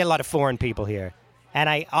 we get a lot of foreign people here, and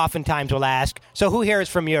I oftentimes will ask, so who here is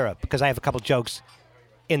from Europe? Because I have a couple jokes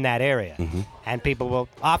in that area, and people will.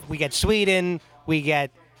 We get Sweden. We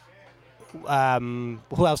get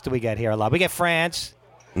who else do we get here a lot? We get France,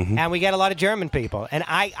 and we get a lot of German people.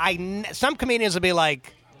 And some comedians will be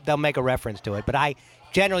like, they'll make a reference to it, but I,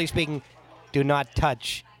 generally speaking, do not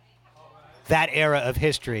touch that era of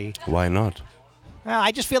history. Why not? Well,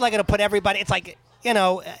 I just feel like it'll put everybody. It's like,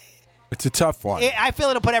 it's a tough one. I feel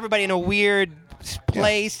it'll put everybody in a weird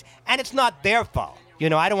place, and it's not their fault. I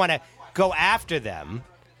don't want to go after them,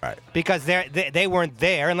 right? Because they weren't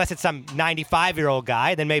there. Unless it's some 95-year-old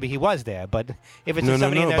guy, then maybe he was there. But if it's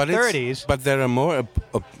somebody in their 30s, but there are more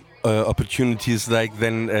opportunities like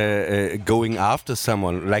then going after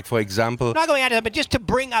someone. Like, for example, not going after them, but just to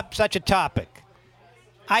bring up such a topic.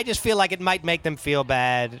 I just feel like it might make them feel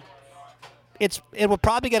bad. It will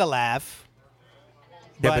probably get a laugh.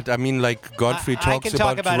 But I mean, like Godfrey talks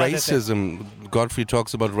about racism. Godfrey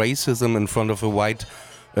talks about racism in front of a white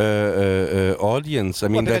audience. I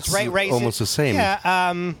mean, Well, that's because almost the same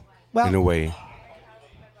Yeah. Well, in a way.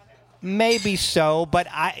 maybe so, but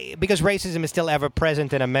because racism is still ever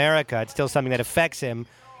present in America, it's still something that affects him.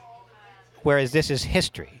 Whereas this is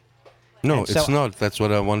history. No, And it's so- not. That's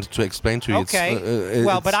what I wanted to explain to you. Okay. It's,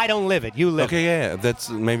 Well, but I don't live it. You live Okay, it. yeah, that's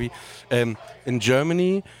maybe. In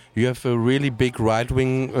Germany, you have a really big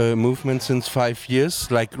right-wing movement since 5 years,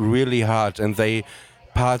 like really hard, and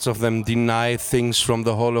parts of them deny things from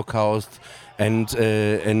the Holocaust, and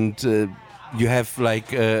you have like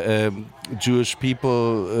Jewish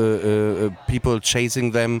people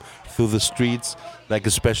chasing them through the streets, like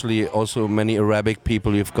especially also many Arabic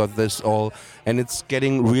people. You've got this all, and it's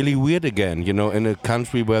getting really weird again. In a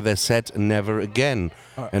country where they said never again.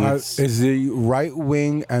 And Is the right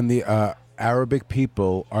wing and the Arabic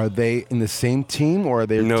people, are they in the same team, or are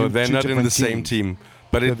they? no, two they're not in different the same teams? team.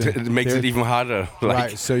 But it makes it they're- even harder.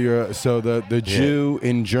 Right. So the Jew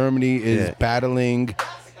in Germany is battling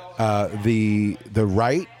the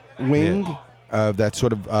right wing that's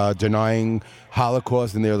sort of denying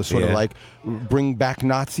Holocaust, and they're the sort of like bring back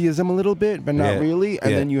Nazism a little bit, but not really.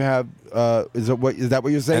 And then you have is that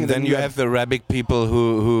what you're saying? And then you have the Arabic people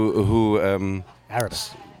who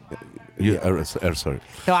Arabs. sorry.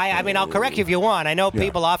 No, I mean, I'll correct you if you want. I know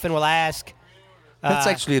people often will ask. That's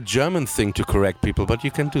actually a German thing to correct people, but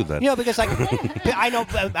you can do that. Because like I know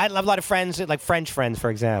I have a lot of friends, like French friends,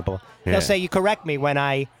 for example. Yeah. They'll say you correct me when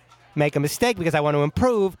I make a mistake because I want to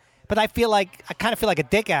improve, but I kind of feel like a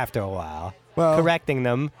dick after a while correcting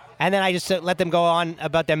them, and then I just let them go on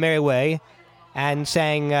about their merry way, and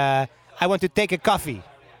saying I want to take a coffee,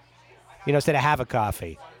 instead of have a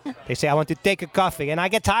coffee. They say I want to take a coffee, and I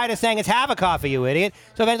get tired of saying it's have a coffee, you idiot.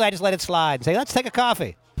 So eventually I just let it slide and say let's take a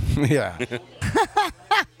coffee. yeah.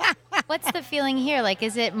 What's the feeling here? Like,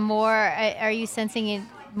 is it more? Are you sensing it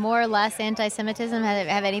more or less anti-Semitism?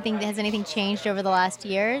 Has anything changed over the last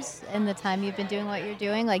years in the time you've been doing what you're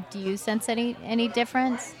doing? Like, do you sense any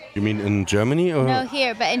difference? You mean in Germany or? No,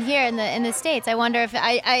 here, but in the States. I wonder if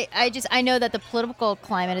I know that the political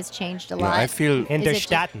climate has changed a lot. I feel In Is der it just-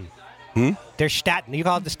 Staaten. Der Staaten. You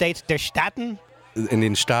call it the States der Staaten? in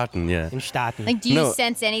den Staaten, yeah. In Staaten. Like, do you No.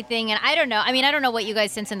 sense anything? And I don't know. I mean, I don't know what you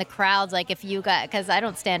guys sense in the crowds. Like, if you got, because I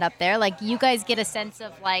don't stand up there. Like, you guys get a sense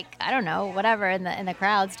of like, I don't know, whatever in the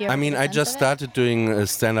crowds. Do you ever I mean, get a I sense just of it? started doing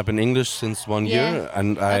stand-up in English since 1 Yeah. year,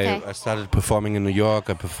 and Okay. I started performing in New York.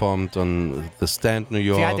 I performed on the Stand New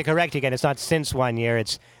York. See, I have to correct you again. It's not since 1 year.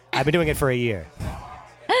 I've been doing it for a year.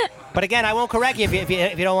 But again, I won't correct you if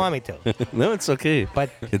you don't want me to. No, it's okay. But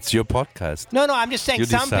It's your podcast. no, I'm just saying You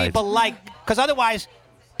some decide. people because otherwise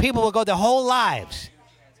people will go their whole lives.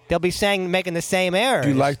 They'll be making the same errors.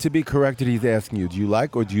 Do you like to be corrected? He's asking you. Do you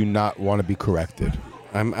like or do you not want to be corrected?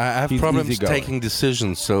 I have He's problems easygoing. taking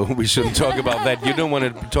decisions, so we shouldn't talk about that. You don't want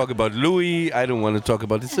to talk about Louis. I don't want to talk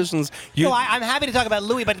about decisions. No, I'm happy to talk about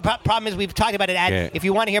Louis, but the problem is we've talked about it. If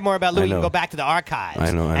you want to hear more about Louis, you know. can go back to the archives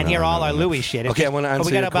I know, and hear all our I know. Louis shit. Okay, I wanna But answer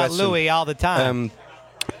we got your about question. Louis all the time.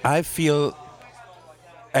 I feel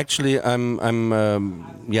actually I'm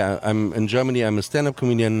in Germany. I'm a stand-up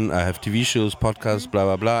comedian. I have TV shows, podcasts, blah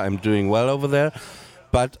blah blah. I'm doing well over there,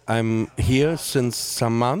 but I'm here since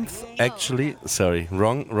some month. Actually, sorry,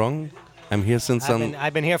 wrong. I'm here since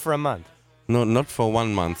I've been here for a month. No, not for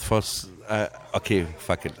 1 month. Okay,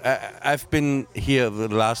 fuck it. I've been here the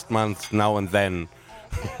last month now and then.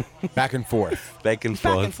 Back and forth. Back and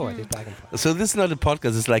forth. Back and forth. He's back and forth. So this is not a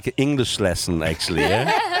podcast. It's like an English lesson, actually.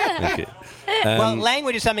 Yeah. Okay. Well,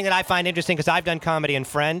 language is something that I find interesting because I've done comedy in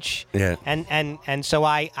French. Yeah. And so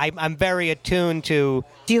I'm very attuned to.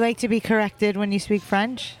 Do you like to be corrected when you speak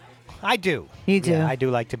French? I do. You do. Yeah, I do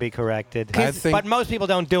like to be corrected. I think- But most people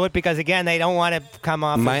don't do it because again they don't want to come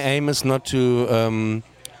off. My as, aim is not to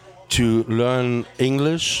learn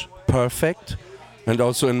English perfect, and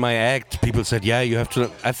also in my act, people said, "Yeah, you have to."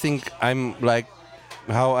 I think I'm like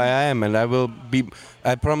how I am, and I will be.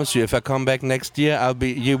 I promise you, if I come back next year, I'll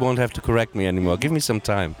be. You won't have to correct me anymore. Give me some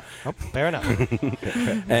time. Oh, fair enough.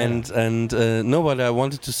 No, what I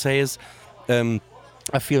wanted to say is.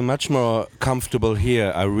 I feel much more comfortable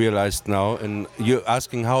here. I realized now, and you're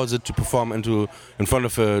asking how is it to perform in front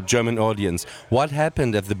of a German audience. What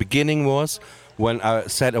happened at the beginning was when I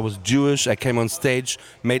said I was Jewish, I came on stage,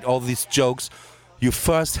 made all these jokes. You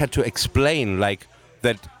first had to explain like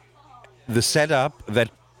that the setup that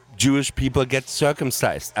Jewish people get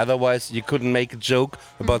circumcised. Otherwise, you couldn't make a joke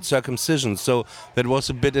about circumcision. So that was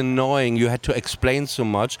a bit annoying. You had to explain so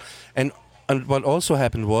much. And what also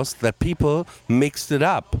happened was that people mixed it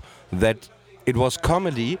up, that it was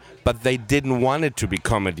comedy, but they didn't want it to be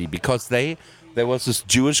comedy because they there was this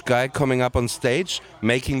Jewish guy coming up on stage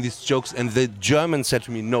making these jokes, and the German said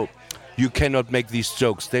to me, "No, you cannot make these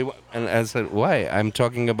jokes." And I said, "Why? I'm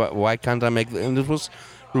talking about why can't I make?" And it was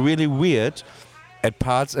really weird at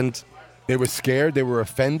parts, and They were scared. They were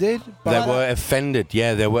offended. they were offended.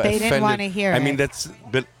 Yeah, they were They offended. didn't wanna hear I mean, it. that's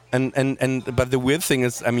but the weird thing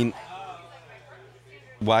is, I mean,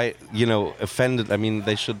 why offended? I mean,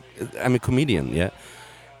 they should. I'm a comedian, yeah.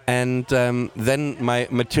 And then my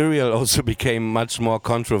material also became much more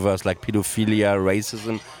controversial, like pedophilia,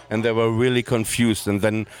 racism, and they were really confused. And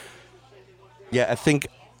then, I think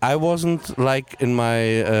I wasn't like in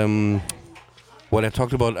my what I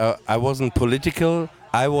talked about. I wasn't political.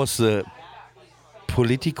 I was a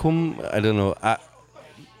politicum. I don't know.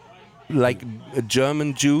 Like a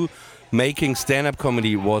German Jew making stand-up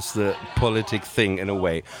comedy was the politic thing in a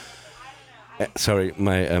way. Sorry,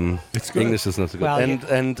 my English is not so good. Well,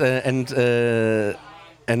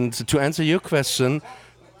 and to answer your question,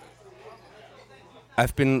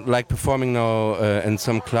 I've been like performing now in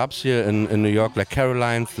some clubs here in New York, like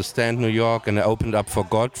Caroline's, the Stand New York, and I opened up for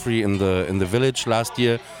Godfrey in the Village last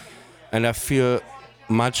year, and I feel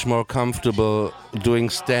much more comfortable doing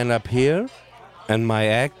stand-up here, and my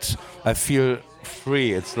act, I feel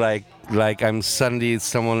free. It's like I'm suddenly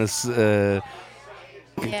someone is.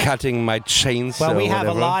 Cutting my chains. Well, we have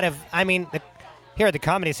whatever. a lot of, here at the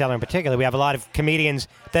Comedy Cellar in particular, we have a lot of comedians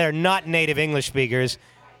that are not native English speakers,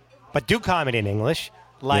 but do comedy in English,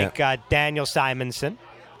 like Daniel Simonson,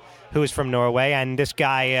 who is from Norway, and this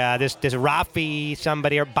guy, this Rafi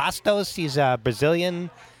somebody, or Bastos, he's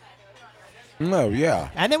Brazilian. No, yeah.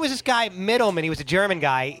 And there was this guy, Middleman, he was a German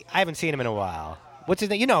guy. I haven't seen him in a while. What's his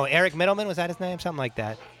name? You know, Eric Middleman, was that his name? Something like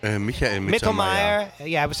that. Michael Mittelmeier.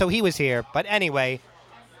 Yeah, so he was here. But anyway,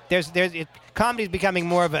 comedy's becoming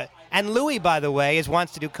more of a... And Louis, by the way,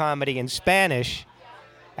 wants to do comedy in Spanish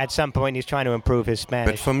at some point. He's trying to improve his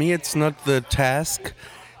Spanish. But for me, it's not the task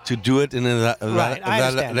to do it in a... Right, I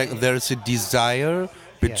understand. Like, there's a desire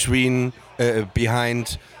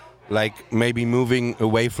behind, like, maybe moving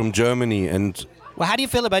away from Germany and... Well, how do you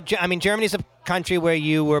feel about... Germany's a country where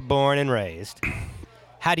you were born and raised.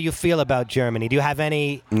 How do you feel about Germany? Do you have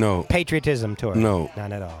any patriotism toward it? No.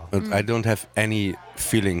 None at all. I don't have any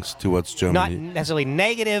feelings towards Germany. Not necessarily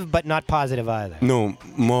negative, but not positive either. No,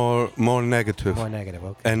 more negative. More negative,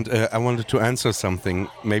 okay. And I wanted to answer something.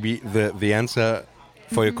 Maybe the answer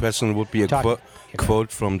for your question would be a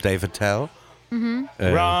quote from David Tell.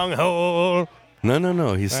 Wrong hole.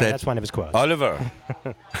 No. He said... That's one of his quotes. Oliver,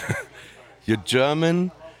 you're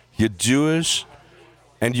German, you're Jewish,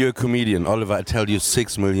 and you're a comedian. Oliver, I tell you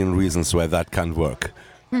 6 million reasons why that can't work.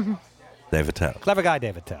 David Tell. Clever guy,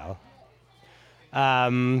 David Tell.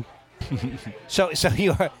 So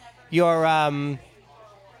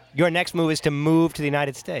your next move is to move to the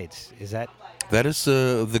United States. Is that? That is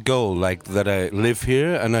the goal. Like that, I live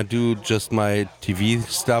here and I do just my TV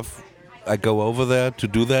stuff. I go over there to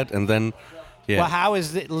do that, and then. Yeah. Well, how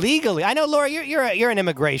is it legally? I know, Laurie, you're an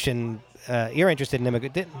immigration. You're interested in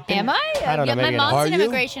immigration. Am I? I don't know. My Maybe not. mom's an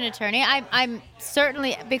immigration attorney. I'm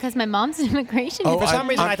certainly, because my mom's an immigration attorney. For some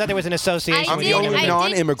reason, I thought there was an association. I I'm with the did, only I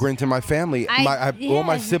non-immigrant in my family. All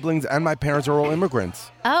my yeah. siblings and my parents are all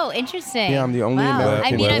immigrants. Oh, interesting. Yeah, I'm the only wow.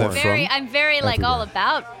 American I mean, born. I'm very like all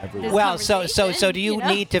about this Well, so conversation, do you know?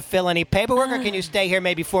 need to fill any paperwork, or can you stay here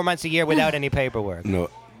maybe 4 months a year without any paperwork?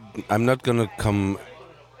 No, I'm not gonna come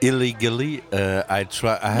illegally. I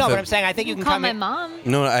try. But I'm saying I think you can call come my in. mom.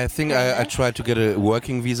 No, I think I tried to get a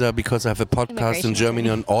working visa because I have a podcast in Immigration Germany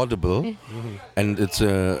on Audible, and it's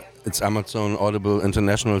Amazon Audible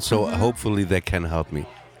International. So hopefully they can help me.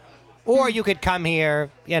 Or you could come here,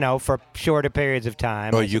 for shorter periods of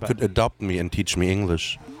time. Or I you suppose. could adopt me and teach me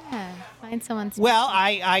English. Yeah, find someone. Well,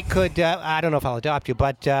 I could. I don't know if I'll adopt you,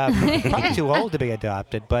 but probably too old to be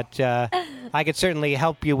adopted. But I could certainly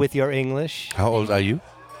help you with your English. How old are you?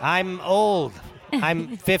 I'm old.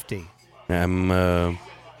 I'm 50. I'm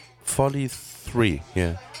 43.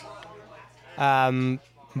 Yeah.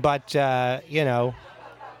 But all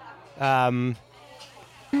right.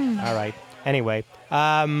 Anyway.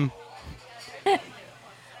 I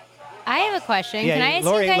have a question. Yeah, Can I ask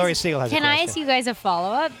Laurie- you guys? Laurie Segall has a can I question. ask you guys a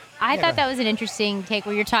follow up? I thought that was an interesting take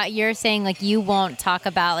where you're saying like you won't talk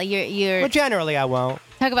about like you're Well, generally I won't.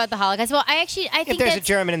 talk about the Holocaust. Well, I think If there's a that's,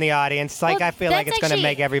 German in the audience, like Well, I feel like that's it's going to actually-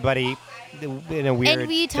 make everybody in a weird. and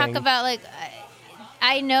we talk thing. about like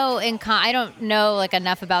I know I don't know like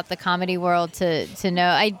enough about the comedy world to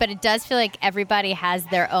know. But it does feel like everybody has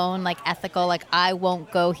their own like ethical like I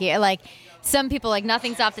won't go here like. some people like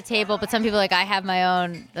nothing's off the table, but some people like I have my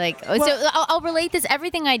own like. So I'll relate this.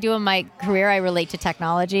 Everything I do in my career, I relate to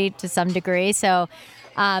technology to some degree. So.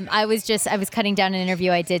 I was cutting down an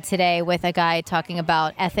interview I did today with a guy talking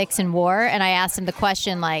about ethics in war, and I asked him the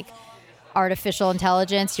question like, artificial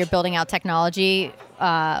intelligence, you're building out technology,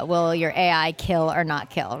 will your AI kill or not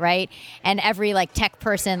kill, right? And every like tech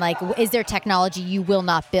person, like, is there technology you will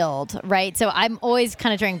not build, right? So I'm always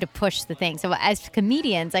kind of trying to push the thing. So as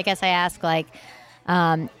comedians, I guess I ask like,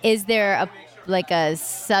 is there a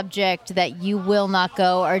subject that you will not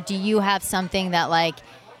go, or do you have something that like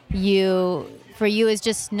for you is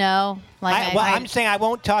just no? Like I'm saying I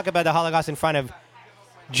won't talk about the Holocaust in front of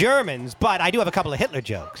Germans, but I do have a couple of Hitler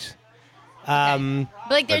jokes. But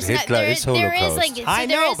like But Hitler is Holocaust. like so I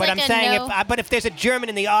there know, is, but like, I'm a saying no. but if there's a German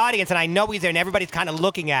in the audience and I know he's there and everybody's kind of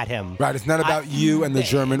looking at him, Right, it's not about you and the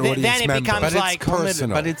German then audience it member. becomes But like it's comedy.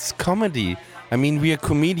 personal. But it's comedy. I mean, we are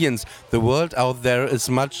comedians. The world out there is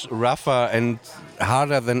much rougher and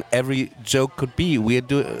harder than every joke could be. We are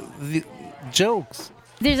doing the jokes.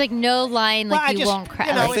 There's like no line like well, you won't crack.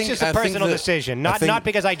 You know, I it's think- just a I think personal that- decision. I Not think-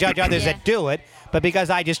 because I judge others Yeah. that do it, but because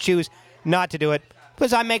I just choose not to do it.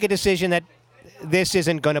 Because I make a decision that this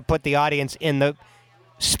isn't going to put the audience in the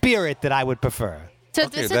spirit that I would prefer. So,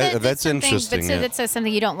 Okay, so that's something, interesting, But so yeah. that's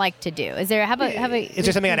something you don't like to do. Is there? How about? Is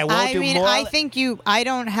there something that I won't do more? I think I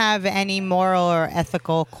don't have any moral or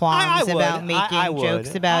ethical qualms would. about making I would.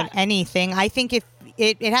 jokes about anything. I think if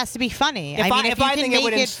it has to be funny. If I mean, I- if if you I can think it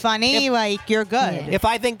would make it funny, like you're good.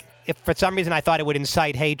 If for some reason I thought it would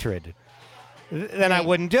incite hatred, then I Right.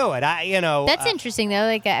 wouldn't do it. That's interesting though.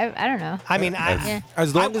 Like I don't know. I mean, Yeah.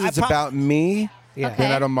 As long as it's about me, Yeah. Okay.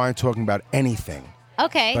 then I don't mind talking about anything.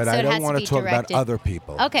 Okay, But so I it don't has want to to be talk directed. about other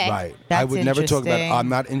people. Okay. Right. I That's would never talk about. interesting. I'm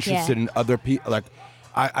not interested Yeah. in other people. Like,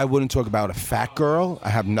 I wouldn't talk about a fat girl. I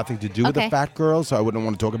have nothing to do with Okay. a fat girl, so I wouldn't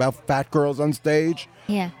want to talk about fat girls on stage.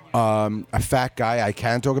 Yeah. A fat guy I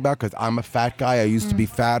can talk about because I'm a fat guy. I used to be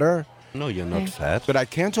fatter, No, you're not fat. but I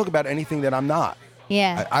can't talk about anything that I'm not.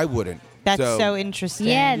 Yeah. I wouldn't. That's so interesting.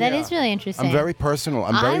 Yeah, that Yeah. is really interesting. I'm very personal.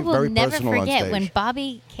 I'm very, I will very never personal on forget stage. when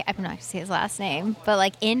Bobby, I'm not going to say his last name, but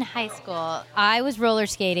like in high school, I was roller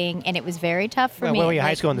skating and it was very tough for Well, me. where were you, Like,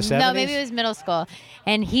 high school in the No, 70s? maybe it was middle school.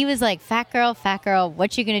 And he was like, fat girl,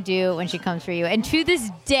 what you going to do when she comes for you? And to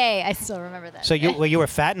this day, I still remember that. So you were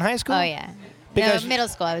fat in high school? Oh, yeah. Because no, middle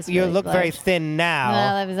school, I was You really look very large. thin now.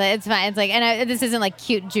 Well, it was like, it's fine. It's like, and this isn't like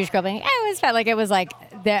cute Jewish girl being, I was fat. Like it was like,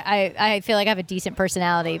 I feel like I have a decent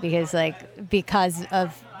personality because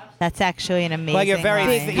of. That's actually an amazing. Well, you're very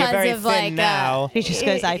line. you're very Because thin of, like, now. He just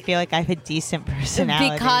goes, I feel like I have a decent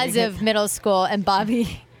personality. Because of middle school and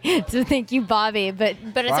Bobby. So thank you, Bobby. But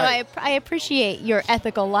so Right. I appreciate your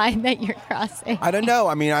ethical line that you're crossing. I don't know.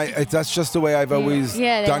 I mean, that's just the way I've always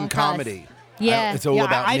Yeah, they done won't cross. comedy. Yeah. It's all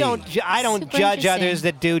about I me. don't Super judge interesting. others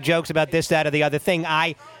that do jokes about this, that, or the other thing.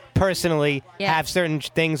 I personally Yeah. have certain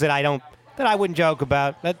things that I wouldn't joke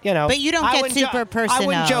about. But you know, But you don't I get wouldn't super I personal.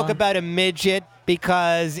 wouldn't joke about a midget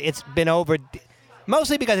because it's been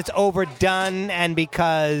mostly because it's overdone and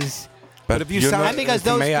because. But if you you're sound- not- because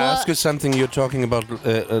those- may I Well- ask you something? You're talking about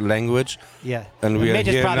language. Yeah. And we are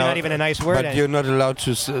midget's here probably now, not even a nice word. But you're not allowed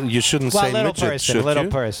to. You shouldn't well, say little midget, person, should little you?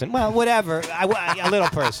 person. Well, whatever. A little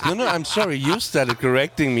person. No, I'm sorry. You started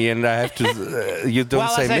correcting me, and I have to. You don't Well,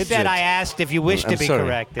 say as I midget. said, I asked if you wish I'm to be sorry.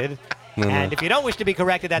 corrected. No, no. And if you don't wish to be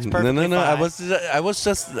corrected, that's No, perfectly no. fine. I was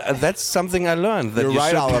just. That's something I learned. That You're you right,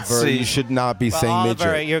 shouldn't Oliver. say- You should not be Well, saying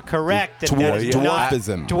Oliver, midget. you're correct. that that is not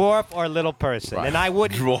Dwarfism. Dwarf or little person. Right. And I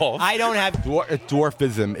would. Dwarf. I don't have.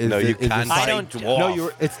 Dwarfism is No, you is can't a I say don't- dwarf.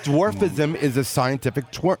 No, it's dwarfism is a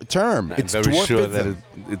scientific term. I'm It's very dwarfism. sure that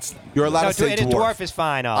it's. You're allowed No, to say dwarf is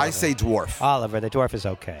fine, Oliver. I say dwarf. Oliver, the dwarf is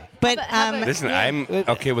okay. But How about- Listen, I'm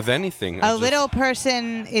okay with anything. a little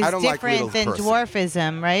person is I don't like different little than person.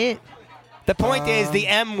 dwarfism, right? The point is, the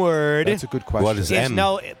M word That's a good question. What is is M?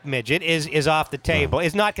 no midget is off the table.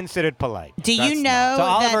 Is not considered polite. Do That's you not- know So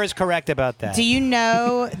Oliver that? is correct about that. Do you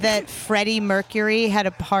know that Freddie Mercury had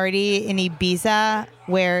a party in Ibiza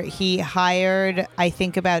where he hired, I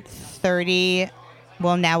think, about 30,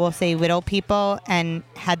 well, now we'll say little people, and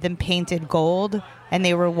had them painted gold, and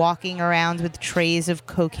they were walking around with trays of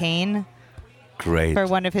cocaine Great. for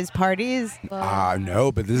one of his parties?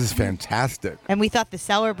 No, but this is fantastic. And we thought the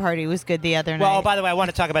cellar party was good the other night. Well, by the way, I want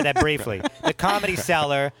to talk about that briefly. The Comedy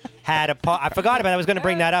Cellar had I forgot about it. I was going to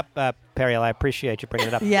bring that up, Periel. I appreciate you bringing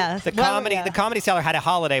it up. Yes. The Well, Comedy yeah. the Comedy Cellar had a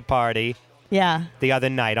holiday party yeah. the other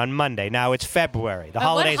night on Monday. Now it's February. The What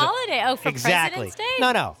holidays. are- holiday? Oh, for exactly. President's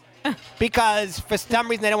Day? No. Because for some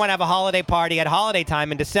reason they don't want to have a holiday party at holiday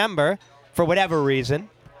time in December for whatever reason.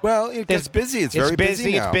 Well, it gets busy. It's very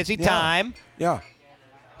busy now. It's busy Yeah. time. Yeah.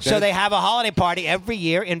 So they have a holiday party every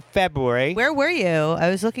year in February. Where were you? I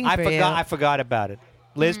was looking for you. I forgot about it.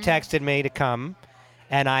 Liz texted me to come,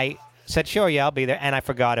 and I said, sure, yeah, I'll be there, and I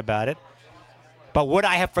forgot about it. But would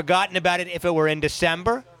I have forgotten about it if it were in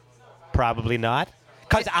December? Probably not,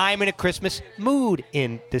 because I'm in a Christmas mood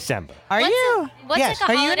in December. Are you? What's Yes. like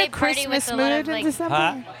a Are you in holiday a Christmas party with a lot mood of, in like, December?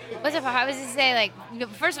 Huh? What's it for? I was to say,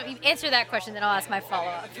 like, first of all, you answer that question, then I'll ask my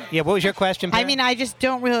follow-up. Yeah, what was your question, I Pam? mean, I just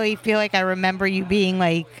don't really feel like I remember you being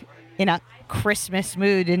like in a Christmas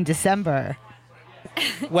mood in December.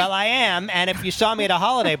 Well, I am, and if you saw me at a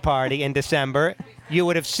holiday party in December, you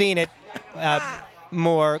would have seen it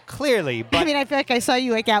more clearly. But I mean, I feel like I saw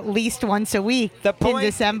you like at least once a week in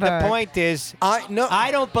December. The point is, No.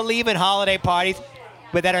 I don't believe in holiday parties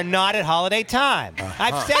but that are not at holiday time.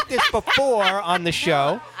 I've said this before on the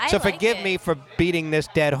show, I so like forgive it. me for beating this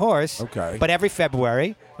dead horse. Okay. But every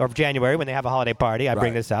February or January when they have a holiday party, I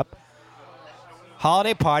bring Right. this up.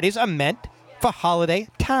 Holiday parties are meant for holiday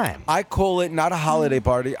time. I call it not a holiday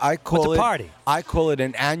party. I call What's a it party? I call it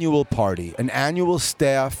an annual party, an annual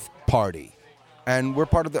staff party, and we're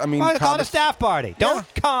part of the. I mean, Well, call it a comics- staff party. Don't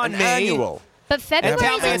con an me. annual. But February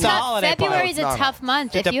tell me is it's a holiday party. February is a No, no. tough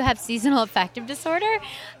month if you have seasonal affective disorder,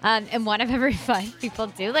 and one of every 5 people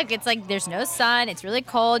do. Like it's like there's no sun, it's really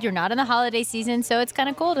cold, you're not in the holiday season, so it's kind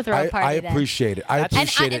of cool to throw a party. I then. appreciate it. I And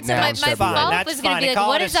appreciate and it so now. my in February. follow-up That's was going to fine. be like, Call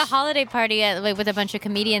what it is a a holiday party like with a bunch of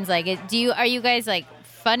comedians like? Are you guys like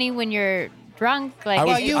funny when you're drunk? Like, I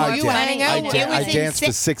was- is it you- I more you dan- funny? hang out I with- dan- I danced for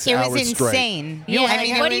insa- 6 it was hours straight. insane. You Yeah, hang I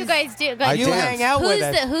mean, out what do with- you guys do? I You danced. hang out with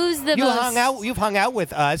us. Who's the you most? You've hung out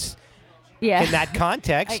with us Yeah. in that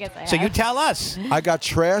context. I guess I so you have. tell us. I got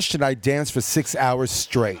trashed and I danced for 6 hours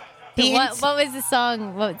straight. The What, ins- what was the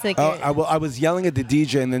song? What's like? Oh, your- I was yelling at the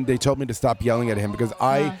DJ, and then they told me to stop yelling at him because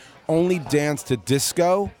I only dance to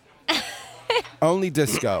disco. Only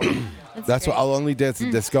disco. That's what great. I'll only dance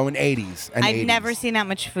to disco in 80s and I've 80s. never seen that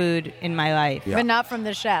much food in my life. Yeah. But not from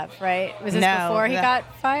the chef, right? Was this No, before he that-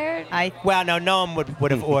 got fired? Well, no, one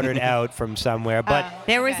would have ordered out from somewhere, but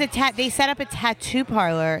There was they set up a tattoo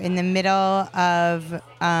parlor in the middle of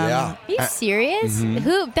Yeah. Are you serious? Mm-hmm.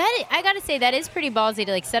 Who? I gotta say that is pretty ballsy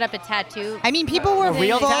to like set up a tattoo. I mean, people were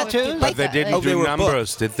real full- tattoos? But they didn't Oh, they do were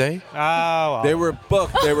numbers, did they? oh, They were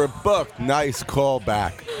booked. They were booked. Nice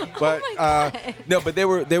callback. But no, but they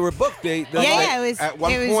were booked. They Yeah, it was- at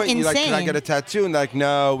one it was point you're like, can I insane. get a tattoo? And they're like,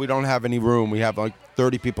 no, we don't have any room. We have like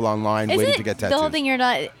 30 people online Is waiting it to get the tattoos. whole thing?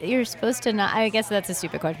 You're supposed to not. I guess that's a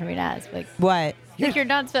stupid question for me to ask. Like, What? like you're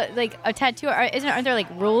not supposed like a tattoo. Aren't there like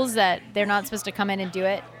rules that they're not supposed to come in and do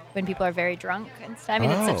it when people are very drunk and stuff? I mean,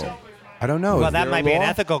 it's such a. I don't know. well, Is that there might a be an law?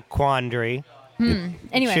 ethical quandary.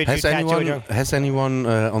 Anyway, Should- Has you tattoo anyone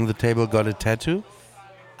your- on the table got a tattoo?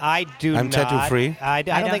 I do I'm not. tattoo-free. I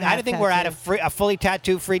don't don't think. I have don't think we're at a fully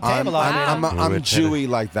tattoo-free table. I'm We're Jewy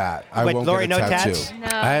like that. I Wait, won't Laurie, get a no tattoo. tats?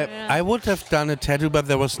 no, I would have done a tattoo, but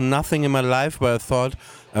there was nothing in my life where I thought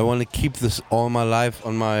I want to keep this all my life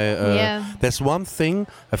on my. Yeah. There's one thing.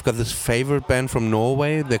 I've got this favorite band from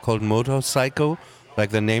Norway. They're called Motorpsycho. Like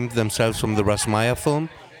they named themselves from the Russ Meyer film,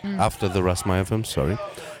 after the Russ Meyer film. Sorry,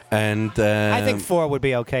 and I think 4 would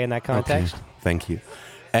be okay in that context. Okay, thank you.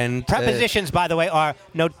 And Prepositions, by the way, are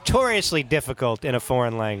notoriously difficult in a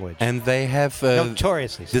foreign language. and they have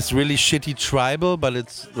Notoriously. this really shitty tribal, but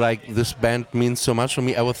it's like this band means so much for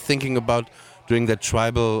me. I was thinking about doing that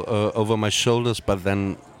tribal over my shoulders, but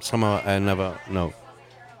then somehow I never know.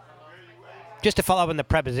 Just to follow up on the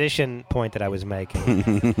preposition point that I was making.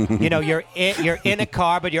 You're in a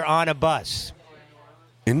car, but you're on a bus.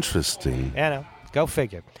 Interesting. You know, go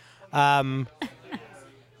figure.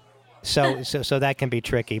 So that can be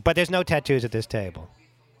tricky. But there's no tattoos at this table.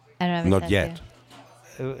 I don't have a Not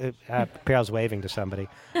tattoo. yet. Peral's waving to somebody.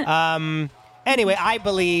 Anyway, I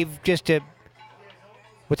believe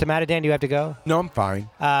what's the matter, Dan? Do you have to go? No, I'm fine.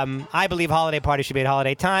 I believe holiday parties should be at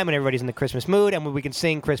holiday time when everybody's in the Christmas mood and when we can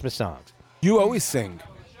sing Christmas songs. You always sing.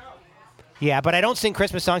 Yeah, but I don't sing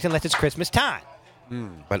Christmas songs unless it's Christmas time.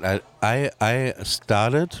 But I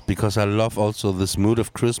started because I love also this mood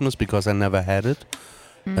of Christmas because I never had it.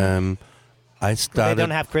 I They started.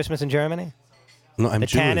 don't have Christmas in Germany? No, I'm The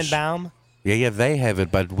Jewish. Tannenbaum? Yeah, they have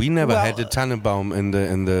it, but we never Well, had the Tannenbaum in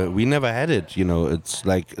the. We never had it. It's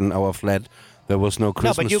like in our flat there was no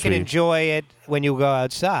Christmas No, but you tree. can enjoy it when you go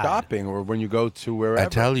outside. Shopping or when you go to wherever. I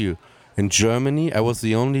tell you, in Germany, I was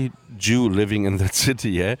the only Jew living in that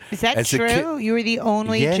city. Yeah, Is that As a true? kid- You were the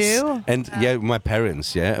only yes, Jew? and my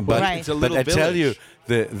parents. Yeah, but Right. It's a but little I tell you,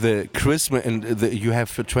 village. the Christmas and you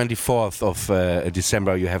have the 24th of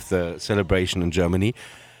December. You have the celebration in Germany.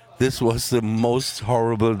 This was the most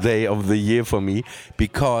horrible day of the year for me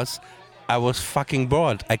because I was fucking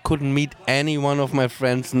bored. I couldn't meet any one of my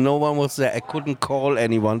friends. No one was there. I couldn't call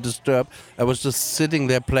anyone, disturb. I was just sitting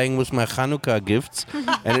there playing with my Hanukkah gifts,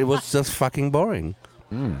 and it was just fucking boring.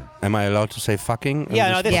 Am I allowed to say fucking?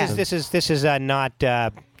 Yeah, no, this is not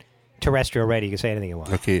terrestrial radio. You can say anything you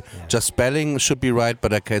want. Okay, just spelling should be right,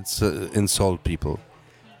 but I can't insult people.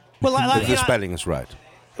 Well, If the spelling is right.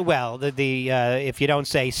 Well, the if you don't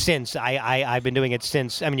say since, I've been doing it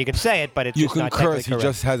since. I mean, you can say it, but it's You just can not curse. technically He correct.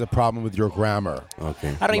 just has a problem with your grammar.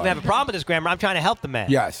 Okay. I don't even have a problem with this grammar. I'm trying to help the man.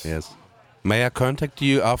 Yes. Yes. May I contact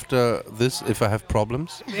you after this if I have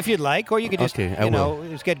problems? If you'd like, or you could just, Okay, I will.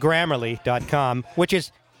 just get Grammarly.com, which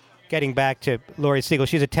is getting back to Laurie Segall.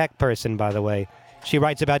 She's a tech person, by the way. She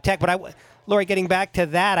writes about tech. But Laurie, getting back to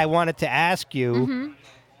that, I wanted to ask you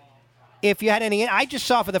if you had any. I just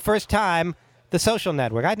saw for the first time The Social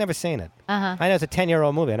Network. I'd never seen it. I know it's a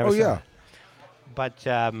 10-year-old movie. I never saw it. But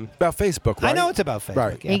About Facebook, right? I know it's about Facebook.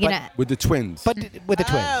 Right. Yeah, You're gonna- With the twins. but with the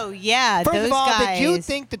twins. Oh yeah, First those of all, guys. did you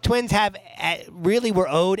think the twins really were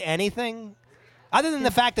owed anything, other than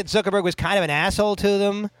the fact that Zuckerberg was kind of an asshole to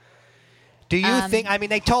them? Do you think? I mean,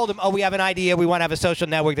 they told him, "Oh, we have an idea. We want to have a social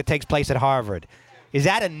network that takes place at Harvard." Is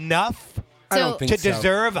that enough I don't think to so.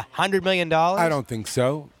 deserve $100 million? I don't think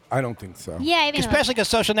so. Yeah, I mean, Especially because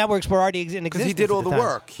social networks were already in existence. Because he did all at the time.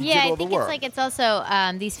 work. He did yeah, all I think the work. it's like it's also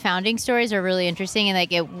these founding stories are really interesting, and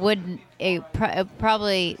like it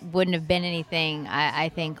probably wouldn't have been anything. I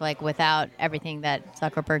think like without everything that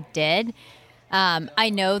Zuckerberg did. I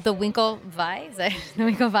know the Winklevi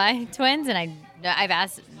twins, and I've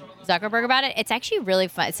asked Zuckerberg about it. It's actually really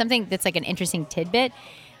fun. It's something that's like an interesting tidbit.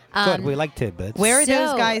 Good. We like tidbits. Where are those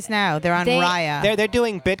So, guys now? They're on they- Raya. They're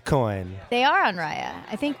doing Bitcoin. They are on Raya.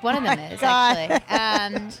 I think one of them is God.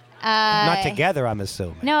 actually. Not together, I'm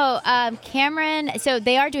assuming. No, Cameron. So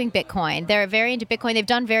they are doing Bitcoin. They're very into Bitcoin. They've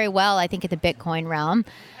done very well, I think, in the Bitcoin realm.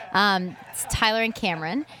 It's Tyler and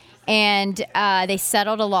Cameron, and they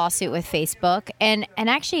settled a lawsuit with Facebook. And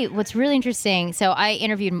actually, what's really interesting. So I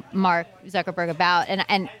interviewed Mark Zuckerberg about, and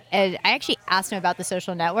I actually asked him about the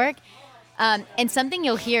social network. And something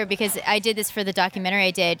you'll hear, because I did this for the documentary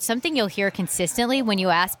I did, something you'll hear consistently when you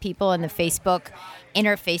ask people in the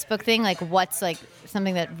inner Facebook thing, like what's like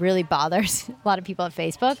something that really bothers a lot of people at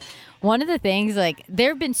Facebook. One of the things, like there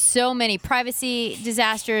have been so many privacy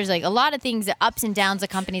disasters, like a lot of things, the ups and downs the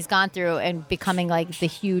company's gone through and becoming like the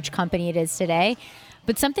huge company it is today.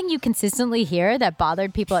 But something you consistently hear that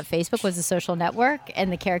bothered people at Facebook was the social network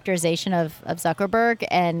and the characterization of Zuckerberg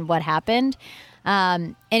and what happened.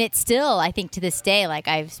 And it's still, I think, to this day, like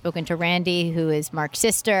I've spoken to Randy, who is Mark's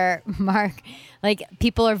sister. Mark, like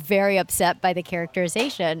people are very upset by the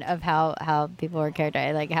characterization of how people were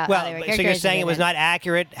characterized, like how they were characterized. So you're saying it was not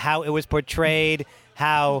accurate, how it was portrayed,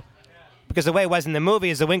 because the way it was in the movie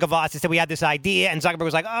is the Winklevoss said we had this idea, and Zuckerberg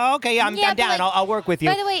was like, "Oh, okay, I'm but down. like, I'll work with you."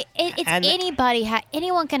 By the way, it's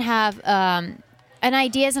anyone can have an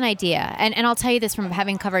idea is an idea, and I'll tell you this from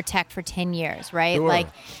having covered tech for 10 years, right? Sure. Like.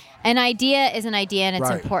 An idea is an idea and it's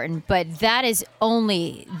Right. important, but that is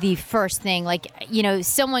only the first thing. Like,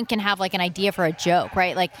 someone can have like an idea for a joke,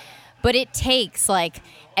 right? Like, but it takes like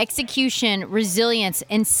execution, resilience,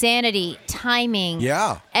 insanity, timing,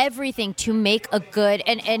 everything to make a good,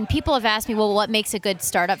 and people have asked me, well, what makes a good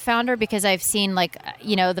startup founder? Because I've seen like,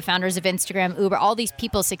 the founders of Instagram, Uber, all these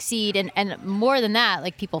people succeed. And more than that,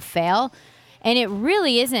 like people fail. And it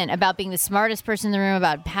really isn't about being the smartest person in the room,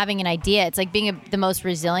 about having an idea. It's like being the most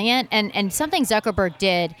resilient. And something Zuckerberg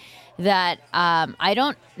did that I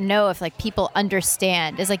don't know if like people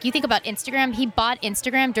understand is like you think about Instagram. He bought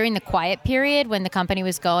Instagram during the quiet period when the company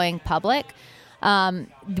was going public,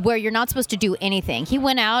 where you're not supposed to do anything. He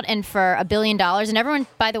went out and for $1 billion, and everyone,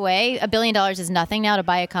 by the way, $1 billion is nothing now to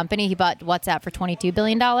buy a company. He bought WhatsApp for $22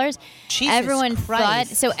 billion. Jesus everyone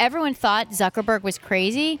Christ. everyone thought Zuckerberg was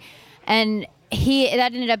crazy. And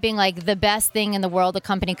that ended up being like the best thing in the world the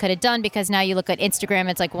company could have done, because now you look at Instagram,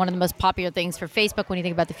 it's like one of the most popular things for Facebook when you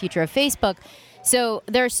think about the future of Facebook. So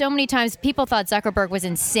there are so many times people thought Zuckerberg was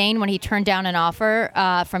insane when he turned down an offer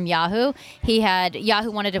from Yahoo. Yahoo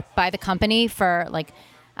wanted to buy the company for like,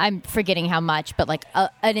 I'm forgetting how much, but like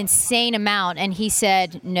an insane amount. And he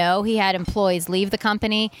said no. He had employees leave the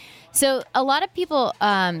company. So a lot of people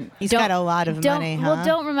He's got a lot of money, huh? Well,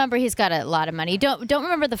 don't remember he's got a lot of money. Don't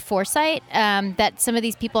remember the foresight that some of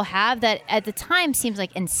these people have that at the time seems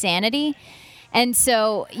like insanity. And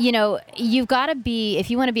so, you've got to be, if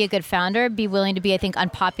you want to be a good founder, be willing to be, I think,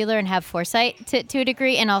 unpopular and have foresight to a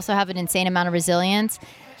degree, and also have an insane amount of resilience.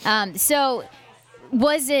 Do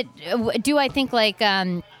I think like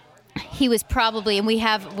he was probably, and we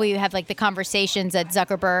have like the conversations at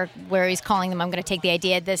Zuckerberg where he's calling them, I'm going to take the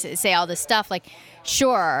idea, say all this stuff. Like,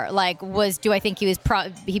 sure, like do I think he was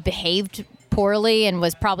he behaved poorly and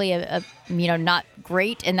was probably a not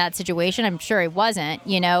great in that situation? I'm sure he wasn't,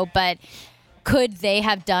 but could they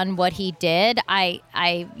have done what he did?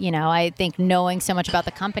 I think knowing so much about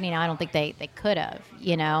the company now, I don't think they could have,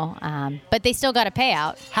 but they still got a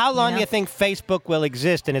payout. How long do you think Facebook will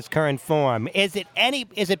exist in its current form? Is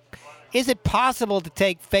it possible to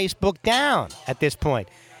take Facebook down at this point?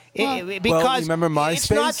 Because remember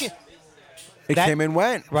MySpace? It came and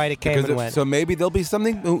went. Right, it came and went. So maybe there'll be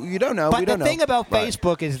something you don't know. But the thing about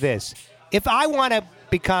Facebook is this. If I want to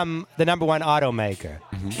become the number one automaker,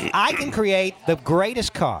 I can create the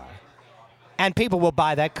greatest car, and people will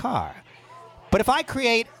buy that car. But if I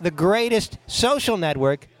create the greatest social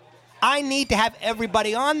network, I need to have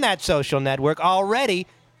everybody on that social network already.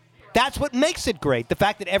 That's what makes it great, the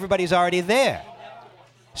fact that everybody's already there.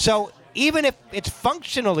 So even if it's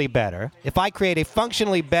functionally better, if I create a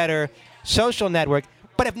functionally better social network,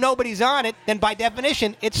 but if nobody's on it, then by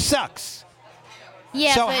definition, it sucks.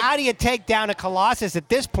 Yeah, so how do you take down a colossus at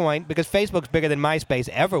this point, because Facebook's bigger than MySpace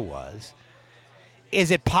ever was?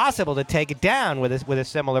 Is it possible to take it down with a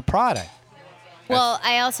similar product? Well,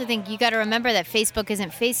 I also think you got to remember that Facebook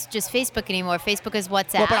isn't just Facebook anymore. Facebook is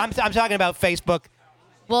WhatsApp. Well, but I'm talking about Facebook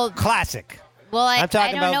Classic. Well, I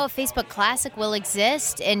don't know if Facebook Classic will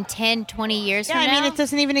exist in 10, 20 years from now. I mean, it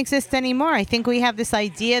doesn't even exist anymore. I think we have this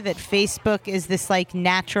idea that Facebook is this like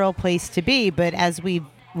natural place to be, but as we've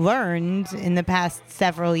learned in the past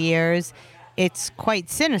several years, it's quite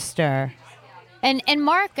sinister. And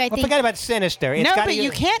Mark, I think... forget about sinister.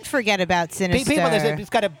 You can't forget about sinister. It's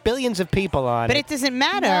got billions of people on it. But it doesn't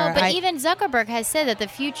matter. No, but even Zuckerberg has said that the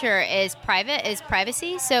future is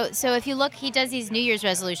privacy. So if you look, he does these New Year's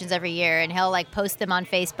resolutions every year, and he'll like post them on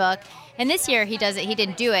Facebook. And this year he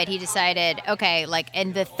didn't do it. He decided, okay, like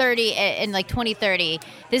in 2030,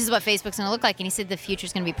 this is what Facebook's going to look like. And he said the future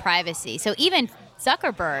is going to be privacy. So even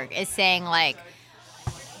Zuckerberg is saying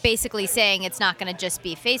basically saying it's not going to just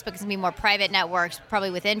be Facebook. It's going to be more private networks, probably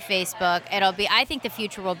within Facebook. I think the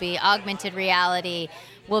future will be augmented reality,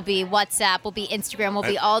 will be WhatsApp, will be Instagram, will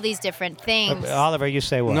be all these different things. Oliver, you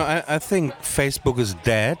say what? No, I think Facebook is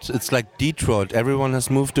dead. It's like Detroit. Everyone has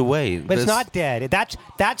moved away. But it's not dead. That's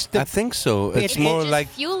the... I think so. It's more just like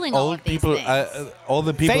fueling old all of these people. things. All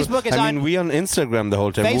the people. Facebook is we on Instagram the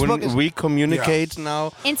whole time. We communicate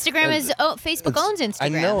now. Instagram is... Facebook owns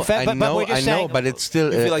Instagram. I know, but it's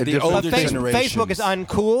still like the older generations. Facebook is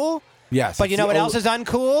uncool. Yes. But you know what else is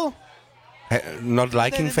uncool? Not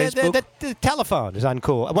liking Facebook? The telephone is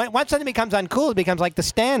uncool. Once something becomes uncool, it becomes like the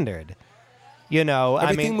standard.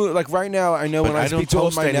 Everything like right now, I know when I speak to don't all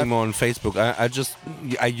post my anymore on Facebook.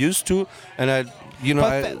 I used to, and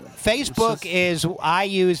Facebook I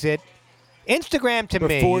use it. Instagram to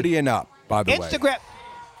me. 40 and up, by the way. Instagram.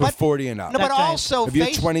 For 40 and up. No, but also if you're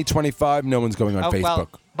 20, 25, no one's going on Facebook. Well,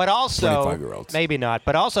 but also, 25-year-olds. Maybe not.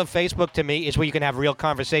 But also, Facebook to me is where you can have real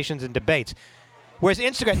conversations and debates. Whereas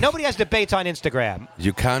Instagram, nobody has debates on Instagram.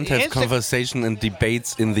 You can't have conversation and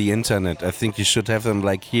debates in the internet. I think you should have them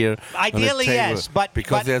like here. Ideally, on a table, yes, but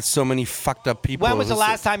because there's so many fucked up people. When was the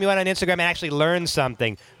last time you went on Instagram and actually learned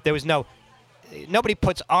something? There was nobody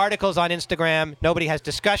puts articles on Instagram. Nobody has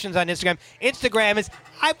discussions on Instagram. Instagram is,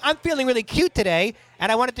 I'm feeling really cute today,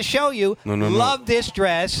 and I wanted to show you. Love this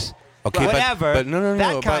dress. Okay, whatever. But no.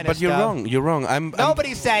 But you're wrong. You're wrong.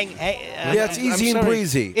 Nobody's saying, hey. Yeah, it's easy and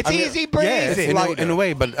breezy. It's easy breezy. Yeah, in a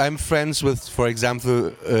way. But I'm friends with, for example,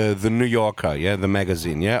 the New Yorker, the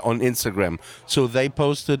magazine, on Instagram. So they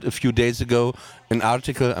posted a few days ago an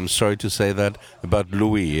article, I'm sorry to say that, about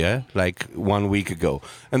Louis, like 1 week ago.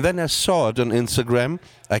 And then I saw it on Instagram.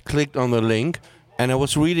 I clicked on the link. And I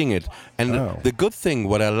was reading it. And the good thing,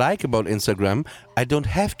 what I like about Instagram, I don't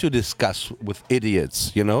have to discuss with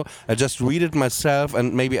idiots, I just read it myself,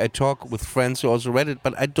 and maybe I talk with friends who also read it,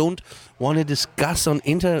 but I don't want to discuss on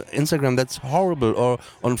Instagram. That's horrible. Or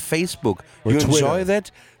on Facebook. Or you Twitter. Enjoy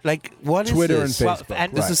that? Like, what is Twitter this? and Facebook. Well,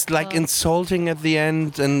 and this is like insulting at the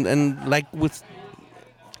end, and like with...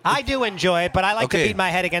 I do enjoy it, but I like to beat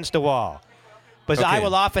my head against the wall. Because I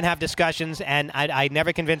will often have discussions, and I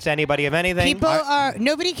never convince anybody of anything.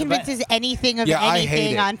 Nobody convinces anything of I hate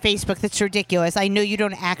anything it. on Facebook. That's ridiculous. I know you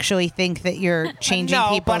don't actually think that you're changing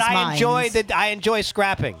people's minds. I enjoy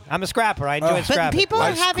scrapping. I'm a scrapper. I enjoy But scrapping. people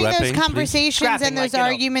are having those conversations Scrapping, and those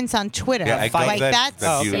arguments on Twitter. Yeah, I got like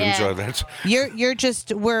that you Yeah. enjoy that.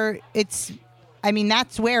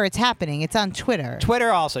 That's where it's happening. It's on Twitter.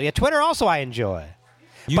 Twitter also. Yeah, Twitter also I enjoy.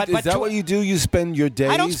 Is that what you do? You spend your days?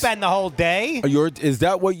 I don't spend the whole day. Is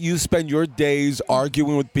that what you spend your days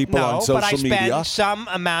arguing with people on social media? No, but I spend some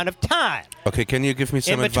amount of time. Okay, can you give me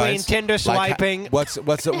some in between advice? Tinder swiping.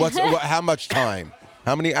 How much time?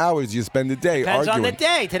 How many hours do you spend a day Depends arguing? on the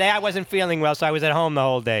day. Today I wasn't feeling well, so I was at home the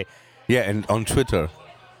whole day. Yeah, and on Twitter.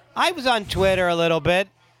 I was on Twitter a little bit.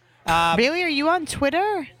 Really? Are you on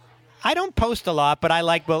Twitter? I don't post a lot, but I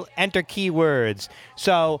will enter keywords.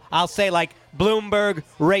 So I'll say like Bloomberg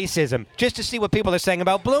racism, just to see what people are saying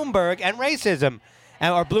about Bloomberg and racism.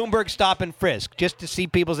 Or Bloomberg stop and frisk, just to see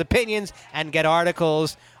people's opinions and get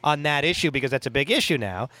articles on that issue, because that's a big issue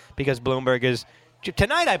now, because Bloomberg is...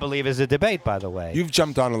 Tonight, I believe, is a debate, by the way. You've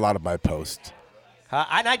jumped on a lot of my posts.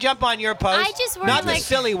 And I jump on your posts. I just worry, not the like-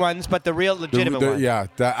 silly ones, but the real legitimate ones. Yeah,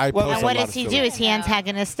 I post And a what lot does of he silly- do? Is he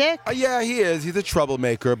antagonistic? Yeah, he is. He's a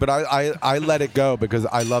troublemaker, but I let it go because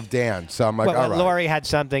I love Dan. So I'm like, all right. Laurie had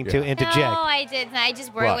something to interject. No, I didn't. I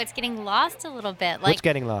just worry What? what's getting lost a little bit. What's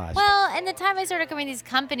getting lost? Well, in the time I started covering these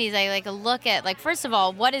companies, I look at first of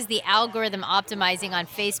all, what is the algorithm optimizing on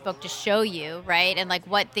Facebook to show you, right? And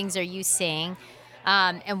what things are you seeing?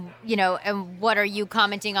 And what are you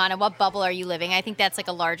commenting on, and what bubble are you living? I think that's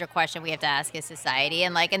a larger question we have to ask as society,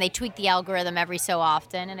 and they tweak the algorithm every so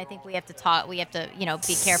often, and I think we have to be careful about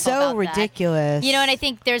that. So ridiculous. And I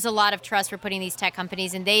think there's a lot of trust we're putting these tech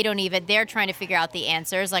companies, and they're trying to figure out the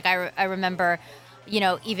answers. I remember,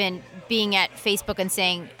 even being at Facebook and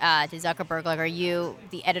saying to Zuckerberg, are you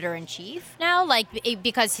the editor-in-chief now?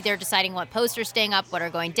 Because they're deciding what posts are staying up, what are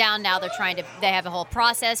going down. Now they have a whole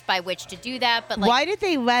process by which to do that. But why did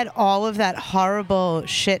they let all of that horrible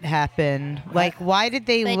shit happen? Why did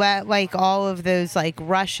they let all of those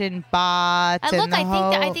Russian bots?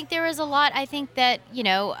 I think there was a lot. I think that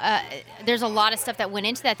there's a lot of stuff that went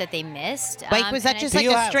into that they missed. Was that just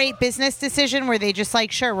a straight business decision where they just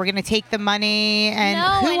sure, we're going to take the money? And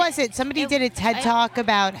No, who was it? Somebody did a TED Talk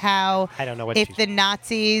about how I don't know what if the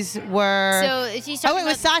Nazis were... it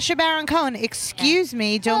was Sacha Baron Cohen. Excuse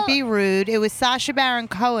me, don't be rude. It was Sacha Baron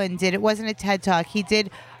Cohen did. It wasn't a TED Talk. He did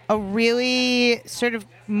a really sort of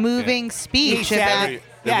moving speech about... It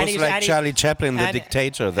was like Charlie Chaplin, the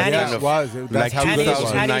dictator. That Yes, it was. That's how good it was.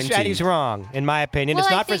 2019. And he's wrong, in my opinion. Well,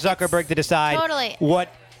 it's I not for think it's Zuckerberg to decide totally-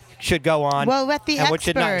 what should go on. Well, let the and what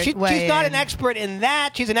should not. expert She's weigh not in. an expert in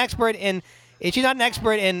that. She's an expert in... She's not an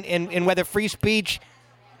expert in whether free speech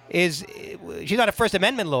is... She's not a First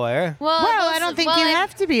Amendment lawyer. Well, I don't think you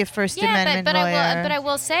have to be a First Amendment lawyer. I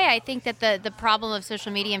will say, I think that the problem of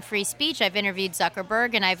social media and free speech, I've interviewed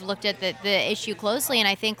Zuckerberg and I've looked at the issue closely, and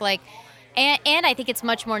I think and I think it's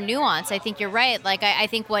much more nuanced. I think you're right. I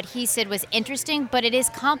think what he said was interesting, but it is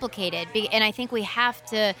complicated. And I think we have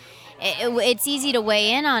to... It's easy to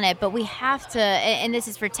weigh in on it, but we have to, and this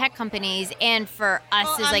is for tech companies and for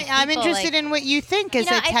us as people. I'm interested in what you think as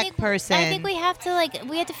a tech person. I think we have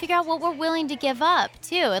to figure out what we're willing to give up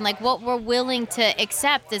too, and what we're willing to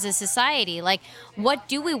accept as a society. What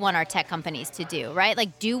do we want our tech companies to do, right?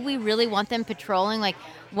 Do we really want them patrolling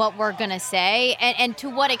what we're gonna say, and to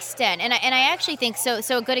what extent? And I actually think so.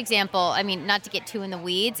 A good example, I mean, not to get too in the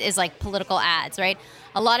weeds, is political ads, right?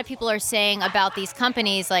 A lot of people are saying about these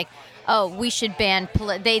companies oh, we should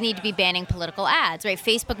they need to be banning political ads, right?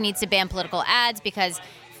 Facebook needs to ban political ads because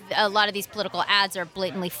a lot of these political ads are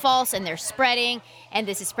blatantly false and they're spreading, and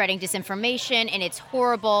this is spreading disinformation, and it's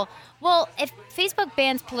horrible. Well, if Facebook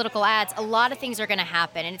bans political ads, a lot of things are going to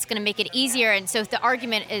happen, and it's going to make it easier. And so if the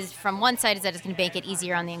argument is from one side is that it's going to make it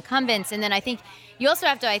easier on the incumbents, and then I think you also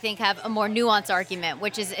have to, have a more nuanced argument,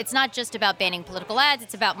 which is it's not just about banning political ads,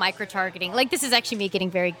 it's about micro-targeting. This is actually me getting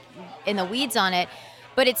very in the weeds on it.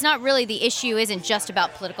 But it's not really, the issue isn't just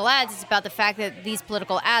about political ads. It's about the fact that these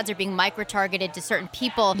political ads are being micro-targeted to certain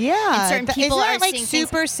people. Yeah, and certain people isn't are that seeing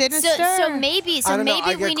super things. sinister? So maybe I don't know,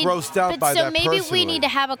 I we get need. grossed out by that maybe we personally. need to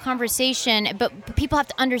have a conversation. But people have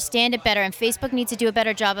to understand it better, and Facebook needs to do a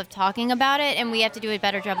better job of talking about it, and we have to do a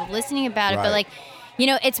better job of listening about it. Right.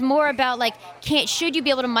 But it's more about should you be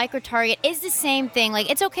able to micro-target? Is the same thing.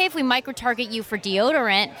 It's okay if we micro-target you for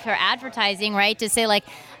deodorant, for advertising, right? To say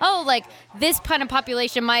this kind of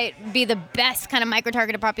population might be the best kind of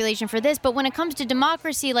micro-targeted population for this. But when it comes to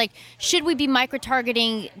democracy, should we be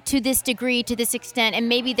micro-targeting to this degree, to this extent? And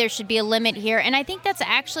maybe there should be a limit here. And I think that's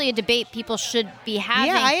actually a debate people should be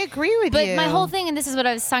having. Yeah, I agree with you. But my whole thing, and this is what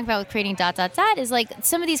I was talking about with creating ... is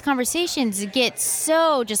some of these conversations get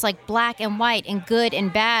so just black and white and good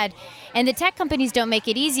and bad. And the tech companies don't make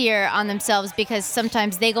it easier on themselves because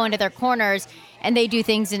sometimes they go into their corners and they do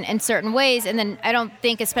things in certain ways. And then I don't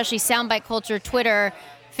think, especially soundbite culture, Twitter,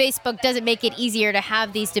 Facebook doesn't make it easier to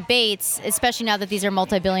have these debates, especially now that these are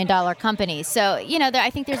multi-billion-dollar companies. So, I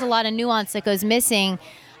think there's a lot of nuance that goes missing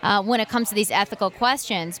when it comes to these ethical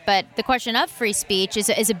questions. But the question of free speech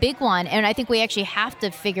is a big one, and I think we actually have to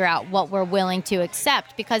figure out what we're willing to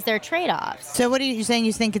accept because there are trade-offs. So what are you saying?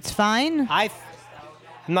 You think it's fine? I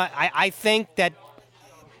think that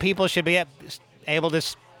people should be able to.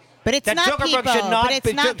 But it's that not Zuckerberg people. should not But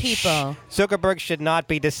it's not people. Zuckerberg should not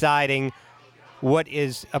be deciding what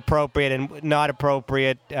is appropriate and not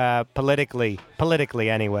appropriate politically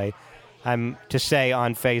anyway. To say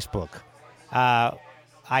on Facebook.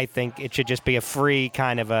 I think it should just be a free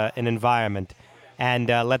kind of an environment, and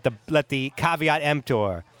let the caveat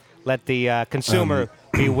emptor, let the consumer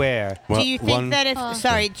beware. Do you think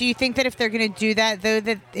that if they're going to do that though,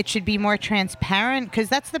 that it should be more transparent? Because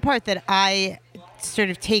that's the part that I sort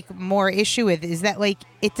of take more issue with, is that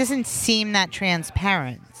it doesn't seem that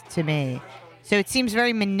transparent to me. So it seems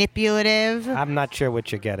very manipulative. I'm not sure what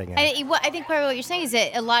you're getting at. I think part of what you're saying is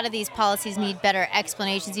that a lot of these policies need better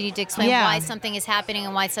explanations. You need to explain why something is happening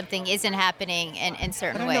and why something isn't happening in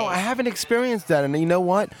certain ways. No, I haven't experienced that. And you know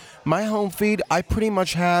what? My home feed, I pretty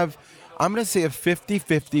much have, I'm going to say a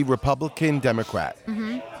 50-50 Republican-Democrat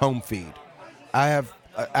home feed. I have,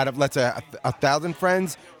 out of, let's say, 1,000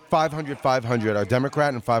 friends, 500 are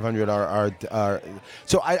Democrat and 500 are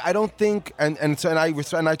so I don't think I'm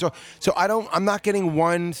not getting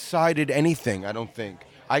one-sided anything. I don't think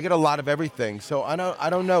I get a lot of everything. So I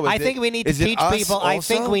don't know. I think we need to teach people. I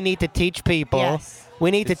think we need to teach people. Yes.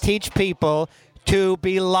 We need to teach people to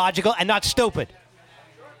be logical and not stupid.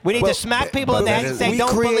 We need to smack people in the head and say,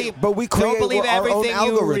 don't believe everything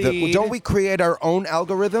you read. Don't we create our own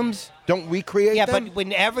algorithms? Don't we create them? Yeah, but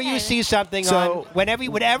whenever you see something whenever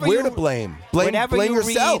we're to blame. Blame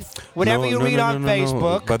yourself. Whenever you read on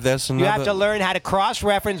Facebook, but there's you have to learn how to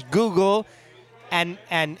cross-reference Google and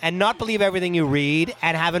not believe everything you read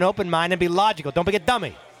and have an open mind and be logical. Don't be a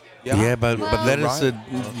dummy. Yeah, but that is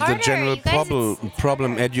the general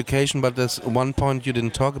problem, education. But there's one point you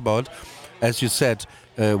didn't talk about. As you said,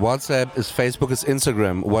 WhatsApp is Facebook is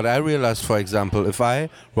Instagram. What I realized, for example, if I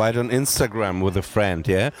write on Instagram with a friend,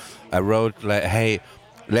 I wrote hey,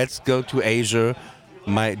 let's go to Asia.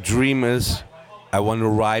 My dream is I want to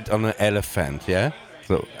ride on an elephant,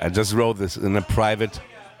 So I just wrote this in a private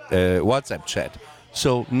WhatsApp chat.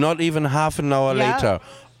 So not even half an hour later,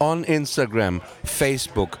 on Instagram,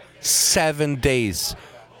 Facebook, 7 days,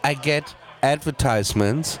 I get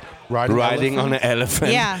advertisements riding on an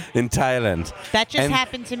elephant in Thailand. That just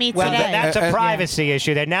happened to me today. Well, that's a privacy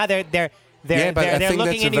issue. Now they're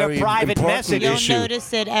looking into your private messages. You'll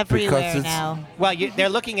notice it everywhere now. Well, they're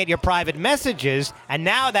looking at your private messages, and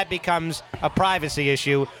now that becomes a privacy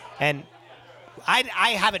issue. And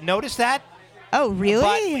I haven't noticed that. Oh, really?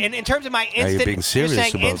 But in terms of my instant, are you being serious you're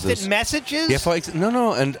saying about instant this? messages?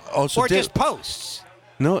 Yeah, and also or just posts.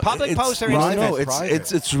 No, public posts are instant. No,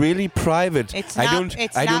 it's really private. It's not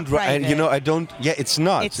private. And I don't. Yeah, it's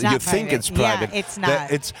not. It's not you think private. it's private. Yeah, it's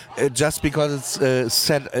not. It's just because it's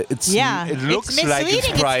said. It looks it's like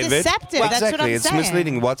it's private. It's deceptive. Well, That's what I'm it's saying.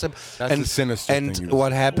 misleading. WhatsApp. That's a sinister and thing.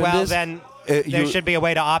 What happened well, is. then there should be a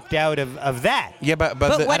way to opt out of that. Yeah, but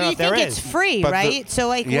what do you think? It's free, right? So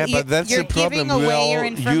but that's you're the problem. giving away your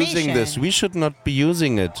information. Using this, we should not be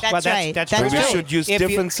using it. That's right. That's true. We should use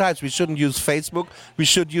different sites. We shouldn't use Facebook. We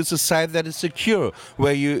should use a site that is secure,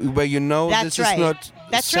 where you know That's this right. is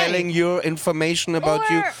not selling your information about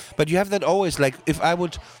you. But you have that always. Like if I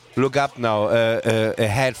would look up now a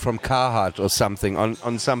hat from Carhartt or something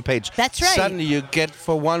on some page. That's right. Suddenly you get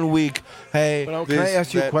for 1 week, hey. Can I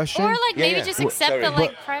ask you a question? Or maybe just accept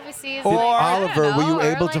that privacy is. Or Oliver, I don't know, were you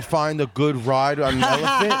able to find a good ride on an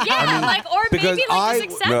elephant? Yeah, or maybe just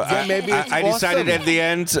accept it. Maybe I decided at the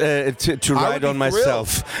end to ride on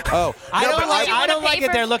myself. Oh, I don't like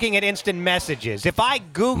that they're looking at instant messages. If I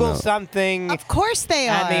Google something, Of course they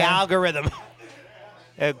are. and the algorithm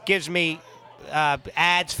gives me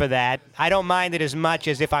ads for that, I don't mind it as much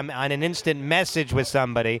as if I'm on an instant message with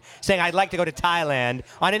somebody saying I'd like to go to Thailand,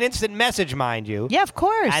 on an instant message, mind you. Yeah, of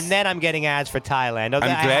course. And then I'm getting ads for Thailand. I'm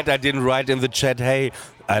glad I didn't write in the chat, hey,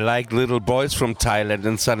 I like little boys from Thailand,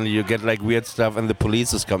 and suddenly you get like weird stuff and the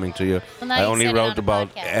police is coming to you. Well, now I you only said it on wrote a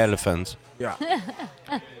about podcast. elephants. Yeah.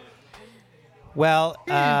 Well,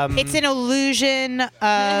 it's an illusion of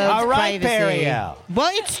all right, privacy. Periel.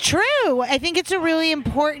 Well, it's true. I think it's a really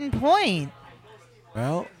important point.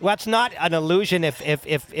 Well, That's not an illusion.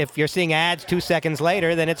 If you're seeing ads 2 seconds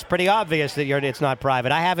later, then it's pretty obvious that it's not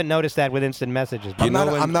private. I haven't noticed that with instant messages. I'm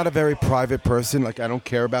not a very private person. Like, I don't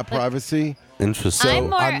care about privacy.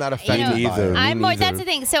 Interesting. I'm not affected by either. it. I'm Me more. neither. That's the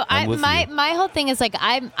thing. So I'm with you. my whole thing is like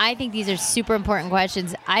I think these are super important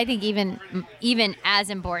questions. I think even as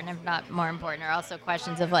important, if not more important, are also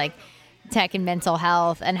questions of like tech and mental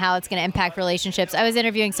health and how it's going to impact relationships. I was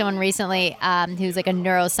interviewing someone recently who's like a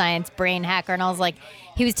neuroscience brain hacker, and I was like,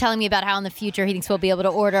 he was telling me about how in the future he thinks we'll be able to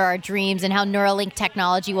order our dreams and how Neuralink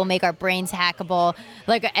technology will make our brains hackable,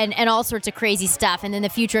 like and all sorts of crazy stuff. And then the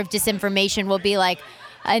future of disinformation will be like,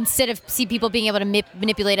 instead of people being able to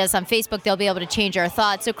manipulate us on Facebook, they'll be able to change our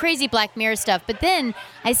thoughts. So crazy Black Mirror stuff. But then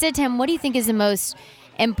I said to him, what do you think is the most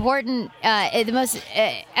important, the most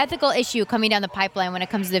ethical issue coming down the pipeline when it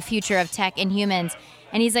comes to the future of tech and humans?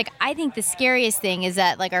 And he's like, I think the scariest thing is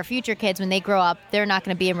that like our future kids, when they grow up, they're not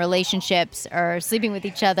going to be in relationships or sleeping with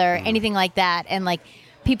each other, anything like that. And like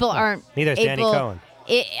people aren't Neither is Danny Cohen.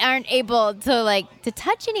 Aren't able to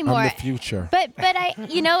touch anymore. I'm the future. But I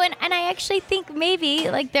and I actually think maybe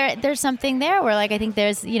like there's something there where like I think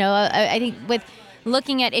there's I think with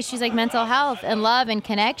looking at issues like mental health and love and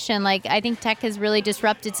connection, like I think tech has really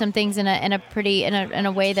disrupted some things in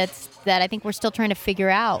a way that I think we're still trying to figure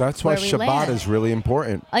out. That's why where we Shabbat land. is really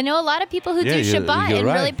important. I know a lot of people who do Shabbat you're and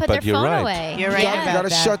right, really put but their you're phone right. away. You're right You about got to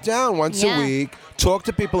that. shut down once Yeah. a week. Talk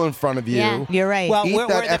to people in front of you. Yeah. You're right. Well, Eat that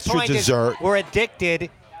the extra point is dessert. we're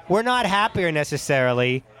addicted. We're not happier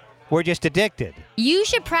necessarily. We're just addicted. You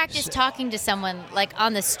should practice talking to someone like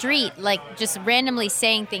on the street, like just randomly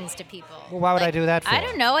saying things to people. Well, why would I do that for? I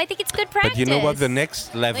don't know. I think it's good practice. But you know what the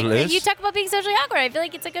next level like, is? You talk about being socially awkward. I feel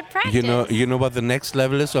like it's a good practice. You know what the next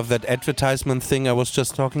level is of that advertisement thing I was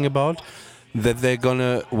just talking about? That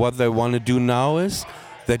what they want to do now is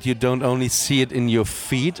that you don't only see it in your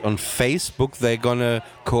feed on Facebook, they're gonna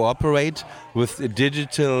cooperate with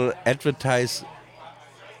digital advertising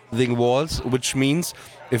walls, which means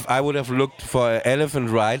if I would have looked for an elephant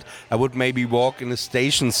ride, I would maybe walk in a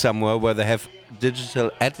station somewhere where they have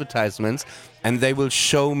digital advertisements, and they will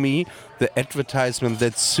show me the advertisement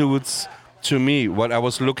that suits to me what I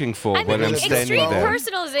was looking for I when mean, I'm like, standing extreme there.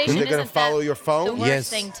 personalization And they're gonna isn't follow that your phone? the worst Yes.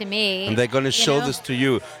 thing to me. And they're going to show know? this to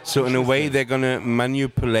you. So in a way, they're going to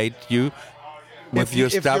manipulate you with your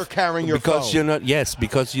if stuff you're carrying your because phone. you're not. Yes,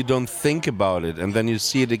 because you don't think about it, and then you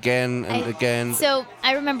see it again and again. So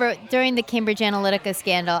I remember during the Cambridge Analytica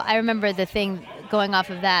scandal, I remember the thing going off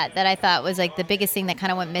of that I thought was like the biggest thing that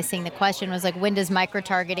kind of went missing. The question was like, when does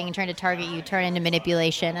micro-targeting and trying to target you turn into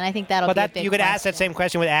manipulation? And I think that'll But be a that big you could ask that question. same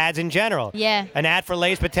question with ads in general. Yeah. An ad for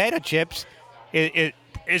Lay's potato chips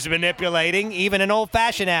is manipulating. Even an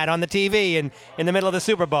old-fashioned ad on the TV in the middle of the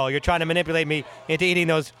Super Bowl. You're trying to manipulate me into eating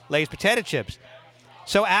those Lay's potato chips.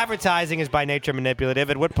 So advertising is by nature manipulative.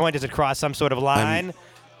 At what point does it cross some sort of line?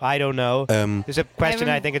 I don't know. There's a question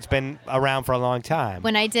I think it's been around for a long time.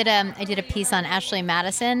 When I did a piece on Ashley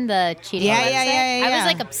Madison, the cheating Yeah, website, yeah. I was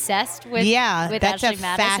like obsessed with with that's Ashley a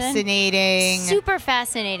Madison. fascinating. Super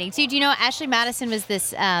fascinating. So, do you know Ashley Madison was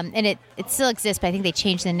this, and it still exists, but I think they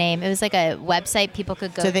changed the name. It was like a website people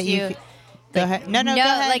could go So that to. you could, go ahead. No, go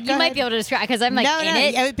ahead. like go you might ahead. be able to describe because I'm like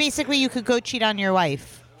in it. Basically, you could go cheat on your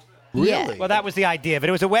wife. Yeah. Well, that was the idea of it.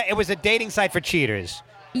 It was a dating site for cheaters.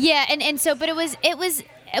 Yeah, and so, but it was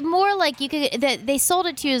more like you could. They sold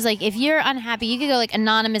it to you as like if you're unhappy, you could go like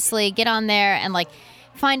anonymously, get on there and like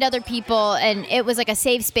find other people, and it was like a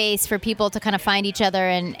safe space for people to kind of find each other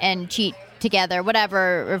and cheat together,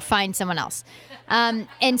 whatever, or find someone else. And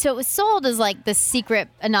so it was sold as like the secret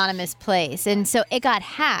anonymous place, and so it got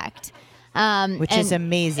hacked. Which is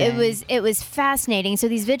amazing. It was fascinating. So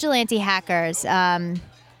these vigilante hackers.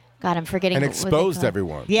 God, I'm forgetting. And what they exposed call it.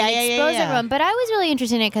 everyone. Yeah, Exposed everyone. But I was really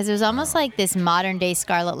interested in it because it was almost like this modern day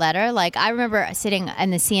Scarlet Letter. Like I remember sitting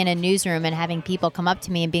in the CNN newsroom and having people come up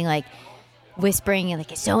to me and being like, whispering,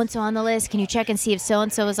 like, is so-and-so on the list? Can you check and see if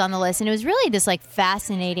so-and-so is on the list? And it was really this like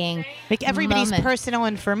fascinating Like everybody's moment. personal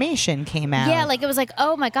information came out. Yeah, like it was like,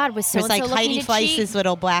 oh my God, was it so-and-so was like looking Heidi to Fleiss's cheat?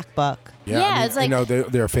 little black book. Yeah, I mean, it's like- you know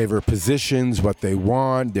their favorite positions, what they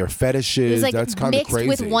want, their It fetishes. was like That's kind of mixed crazy.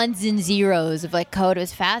 with ones and zeros of like code. It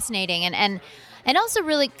was fascinating and also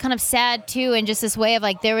really kind of sad too, and just this way of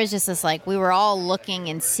like there was just this like we were all looking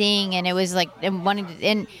and seeing, and it was like and wanting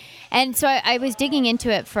to and so I was digging into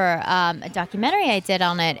it for a documentary I did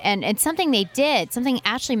on it, and something they did, something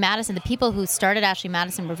Ashley Madison, the people who started Ashley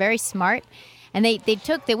Madison were very smart. And they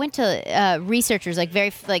went to researchers, like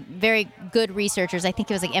very good researchers. I think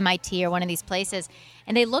it was like MIT or one of these places.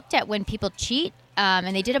 And they looked at when people cheat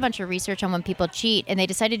and they did a bunch of research on when people cheat, and they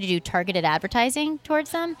decided to do targeted advertising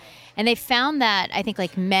towards them. And they found that I think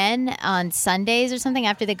like men on Sundays or something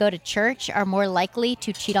after they go to church are more likely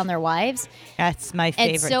to cheat on their wives. That's my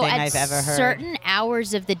favorite thing I've ever heard. Certain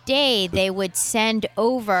hours of the day, they would send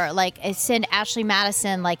Ashley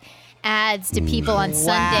Madison like ads to people on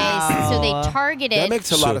Sundays, so they targeted. That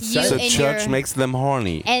makes a lot of sense. So church makes them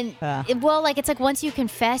horny. And it's like once you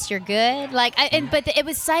confess, you're good. Like, but it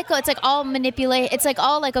was psycho. It's like all manipulate. It's like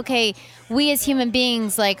all like, okay, we as human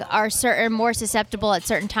beings like are more susceptible at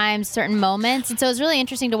certain times, certain moments, and so it was really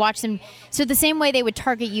interesting to watch them. So the same way they would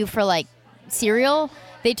target you for like cereal,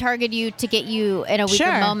 they target you to get you in a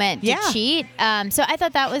weaker moment to cheat. So I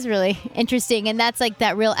thought that was really interesting, and that's like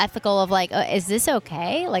that real ethical of like, is this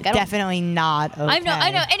okay? Like, definitely not okay.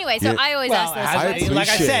 I know. Anyway, so I always ask those questions. Like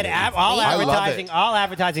I said, all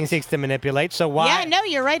advertising seeks to manipulate. So why? Yeah, no,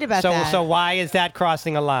 you're right about that. So why is that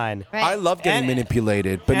crossing a line? Right. I love getting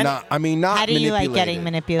manipulated, but not How do you manipulated. like getting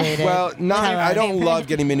manipulated? Well, I don't love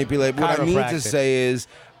getting manipulated. What I mean to say is,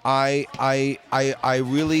 I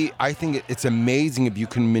think it's amazing if you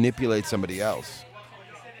can manipulate somebody else.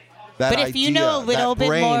 But if you know a little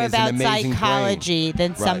bit more about psychology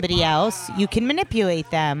than somebody else, you can manipulate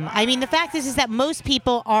them. I mean, the fact is that most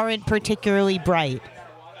people aren't particularly bright.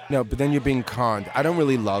 No, but then you're being conned. I don't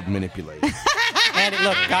really love manipulating. And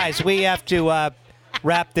look, guys, we have to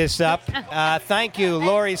wrap this up. Thank you,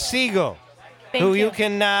 Laurie Segall, who you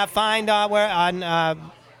can find on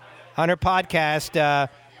her podcast.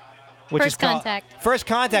 Which First is called Contact. First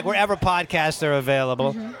Contact, wherever podcasts are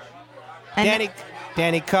available. And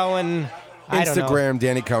Danny Cohen. I don't know. Instagram,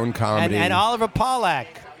 Danny Cohen Comedy. And Oliver Polak.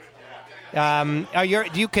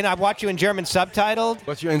 Can I watch you in German subtitled?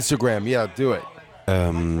 What's your Instagram? Yeah, do it.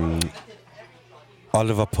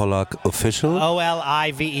 Oliver Polak Official.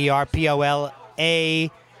 OliverPolak.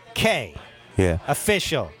 Yeah.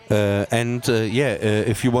 Official.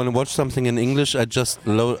 If you want to watch something in English, I just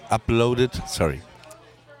uploaded.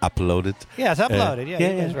 Yeah, it's uploaded.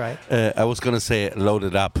 That's right. I was going to say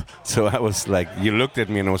loaded up. So I was like, you looked at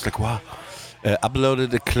me and I was like, wow.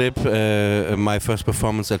 Uploaded a clip, my first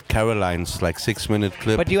performance at Caroline's, like 6-minute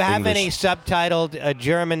clip. But do you have English. any subtitled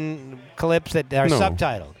German clips that are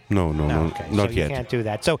subtitled? No, Okay, not so yet. You can't do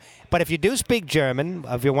that. So, but if you do speak German,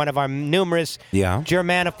 if you're one of our numerous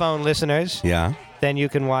Germanophone listeners, then you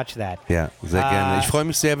can watch that. Ja, sehr gerne. Ich freue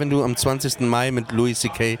mich sehr, wenn du am 20. Mai mit Louis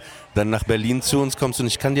C.K. dann nach Berlin zu uns kommst und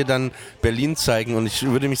ich kann dir dann Berlin zeigen und ich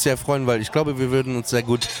würde mich sehr freuen, weil ich glaube, wir würden uns sehr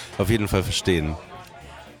gut auf jeden Fall verstehen.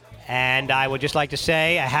 And I would just like to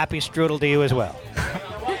say a happy strudel to you as well.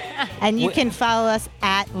 And you can follow us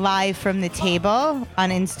at Live from the Table on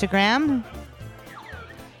Instagram.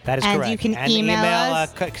 That is and correct. You can email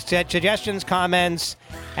us. Suggestions, comments,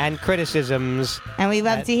 and criticisms. And we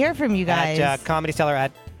love to hear from you guys. At Comedy Cellar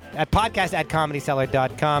at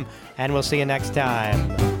podcast@comedycellar.com. And we'll see you next time.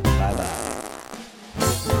 Bye-bye.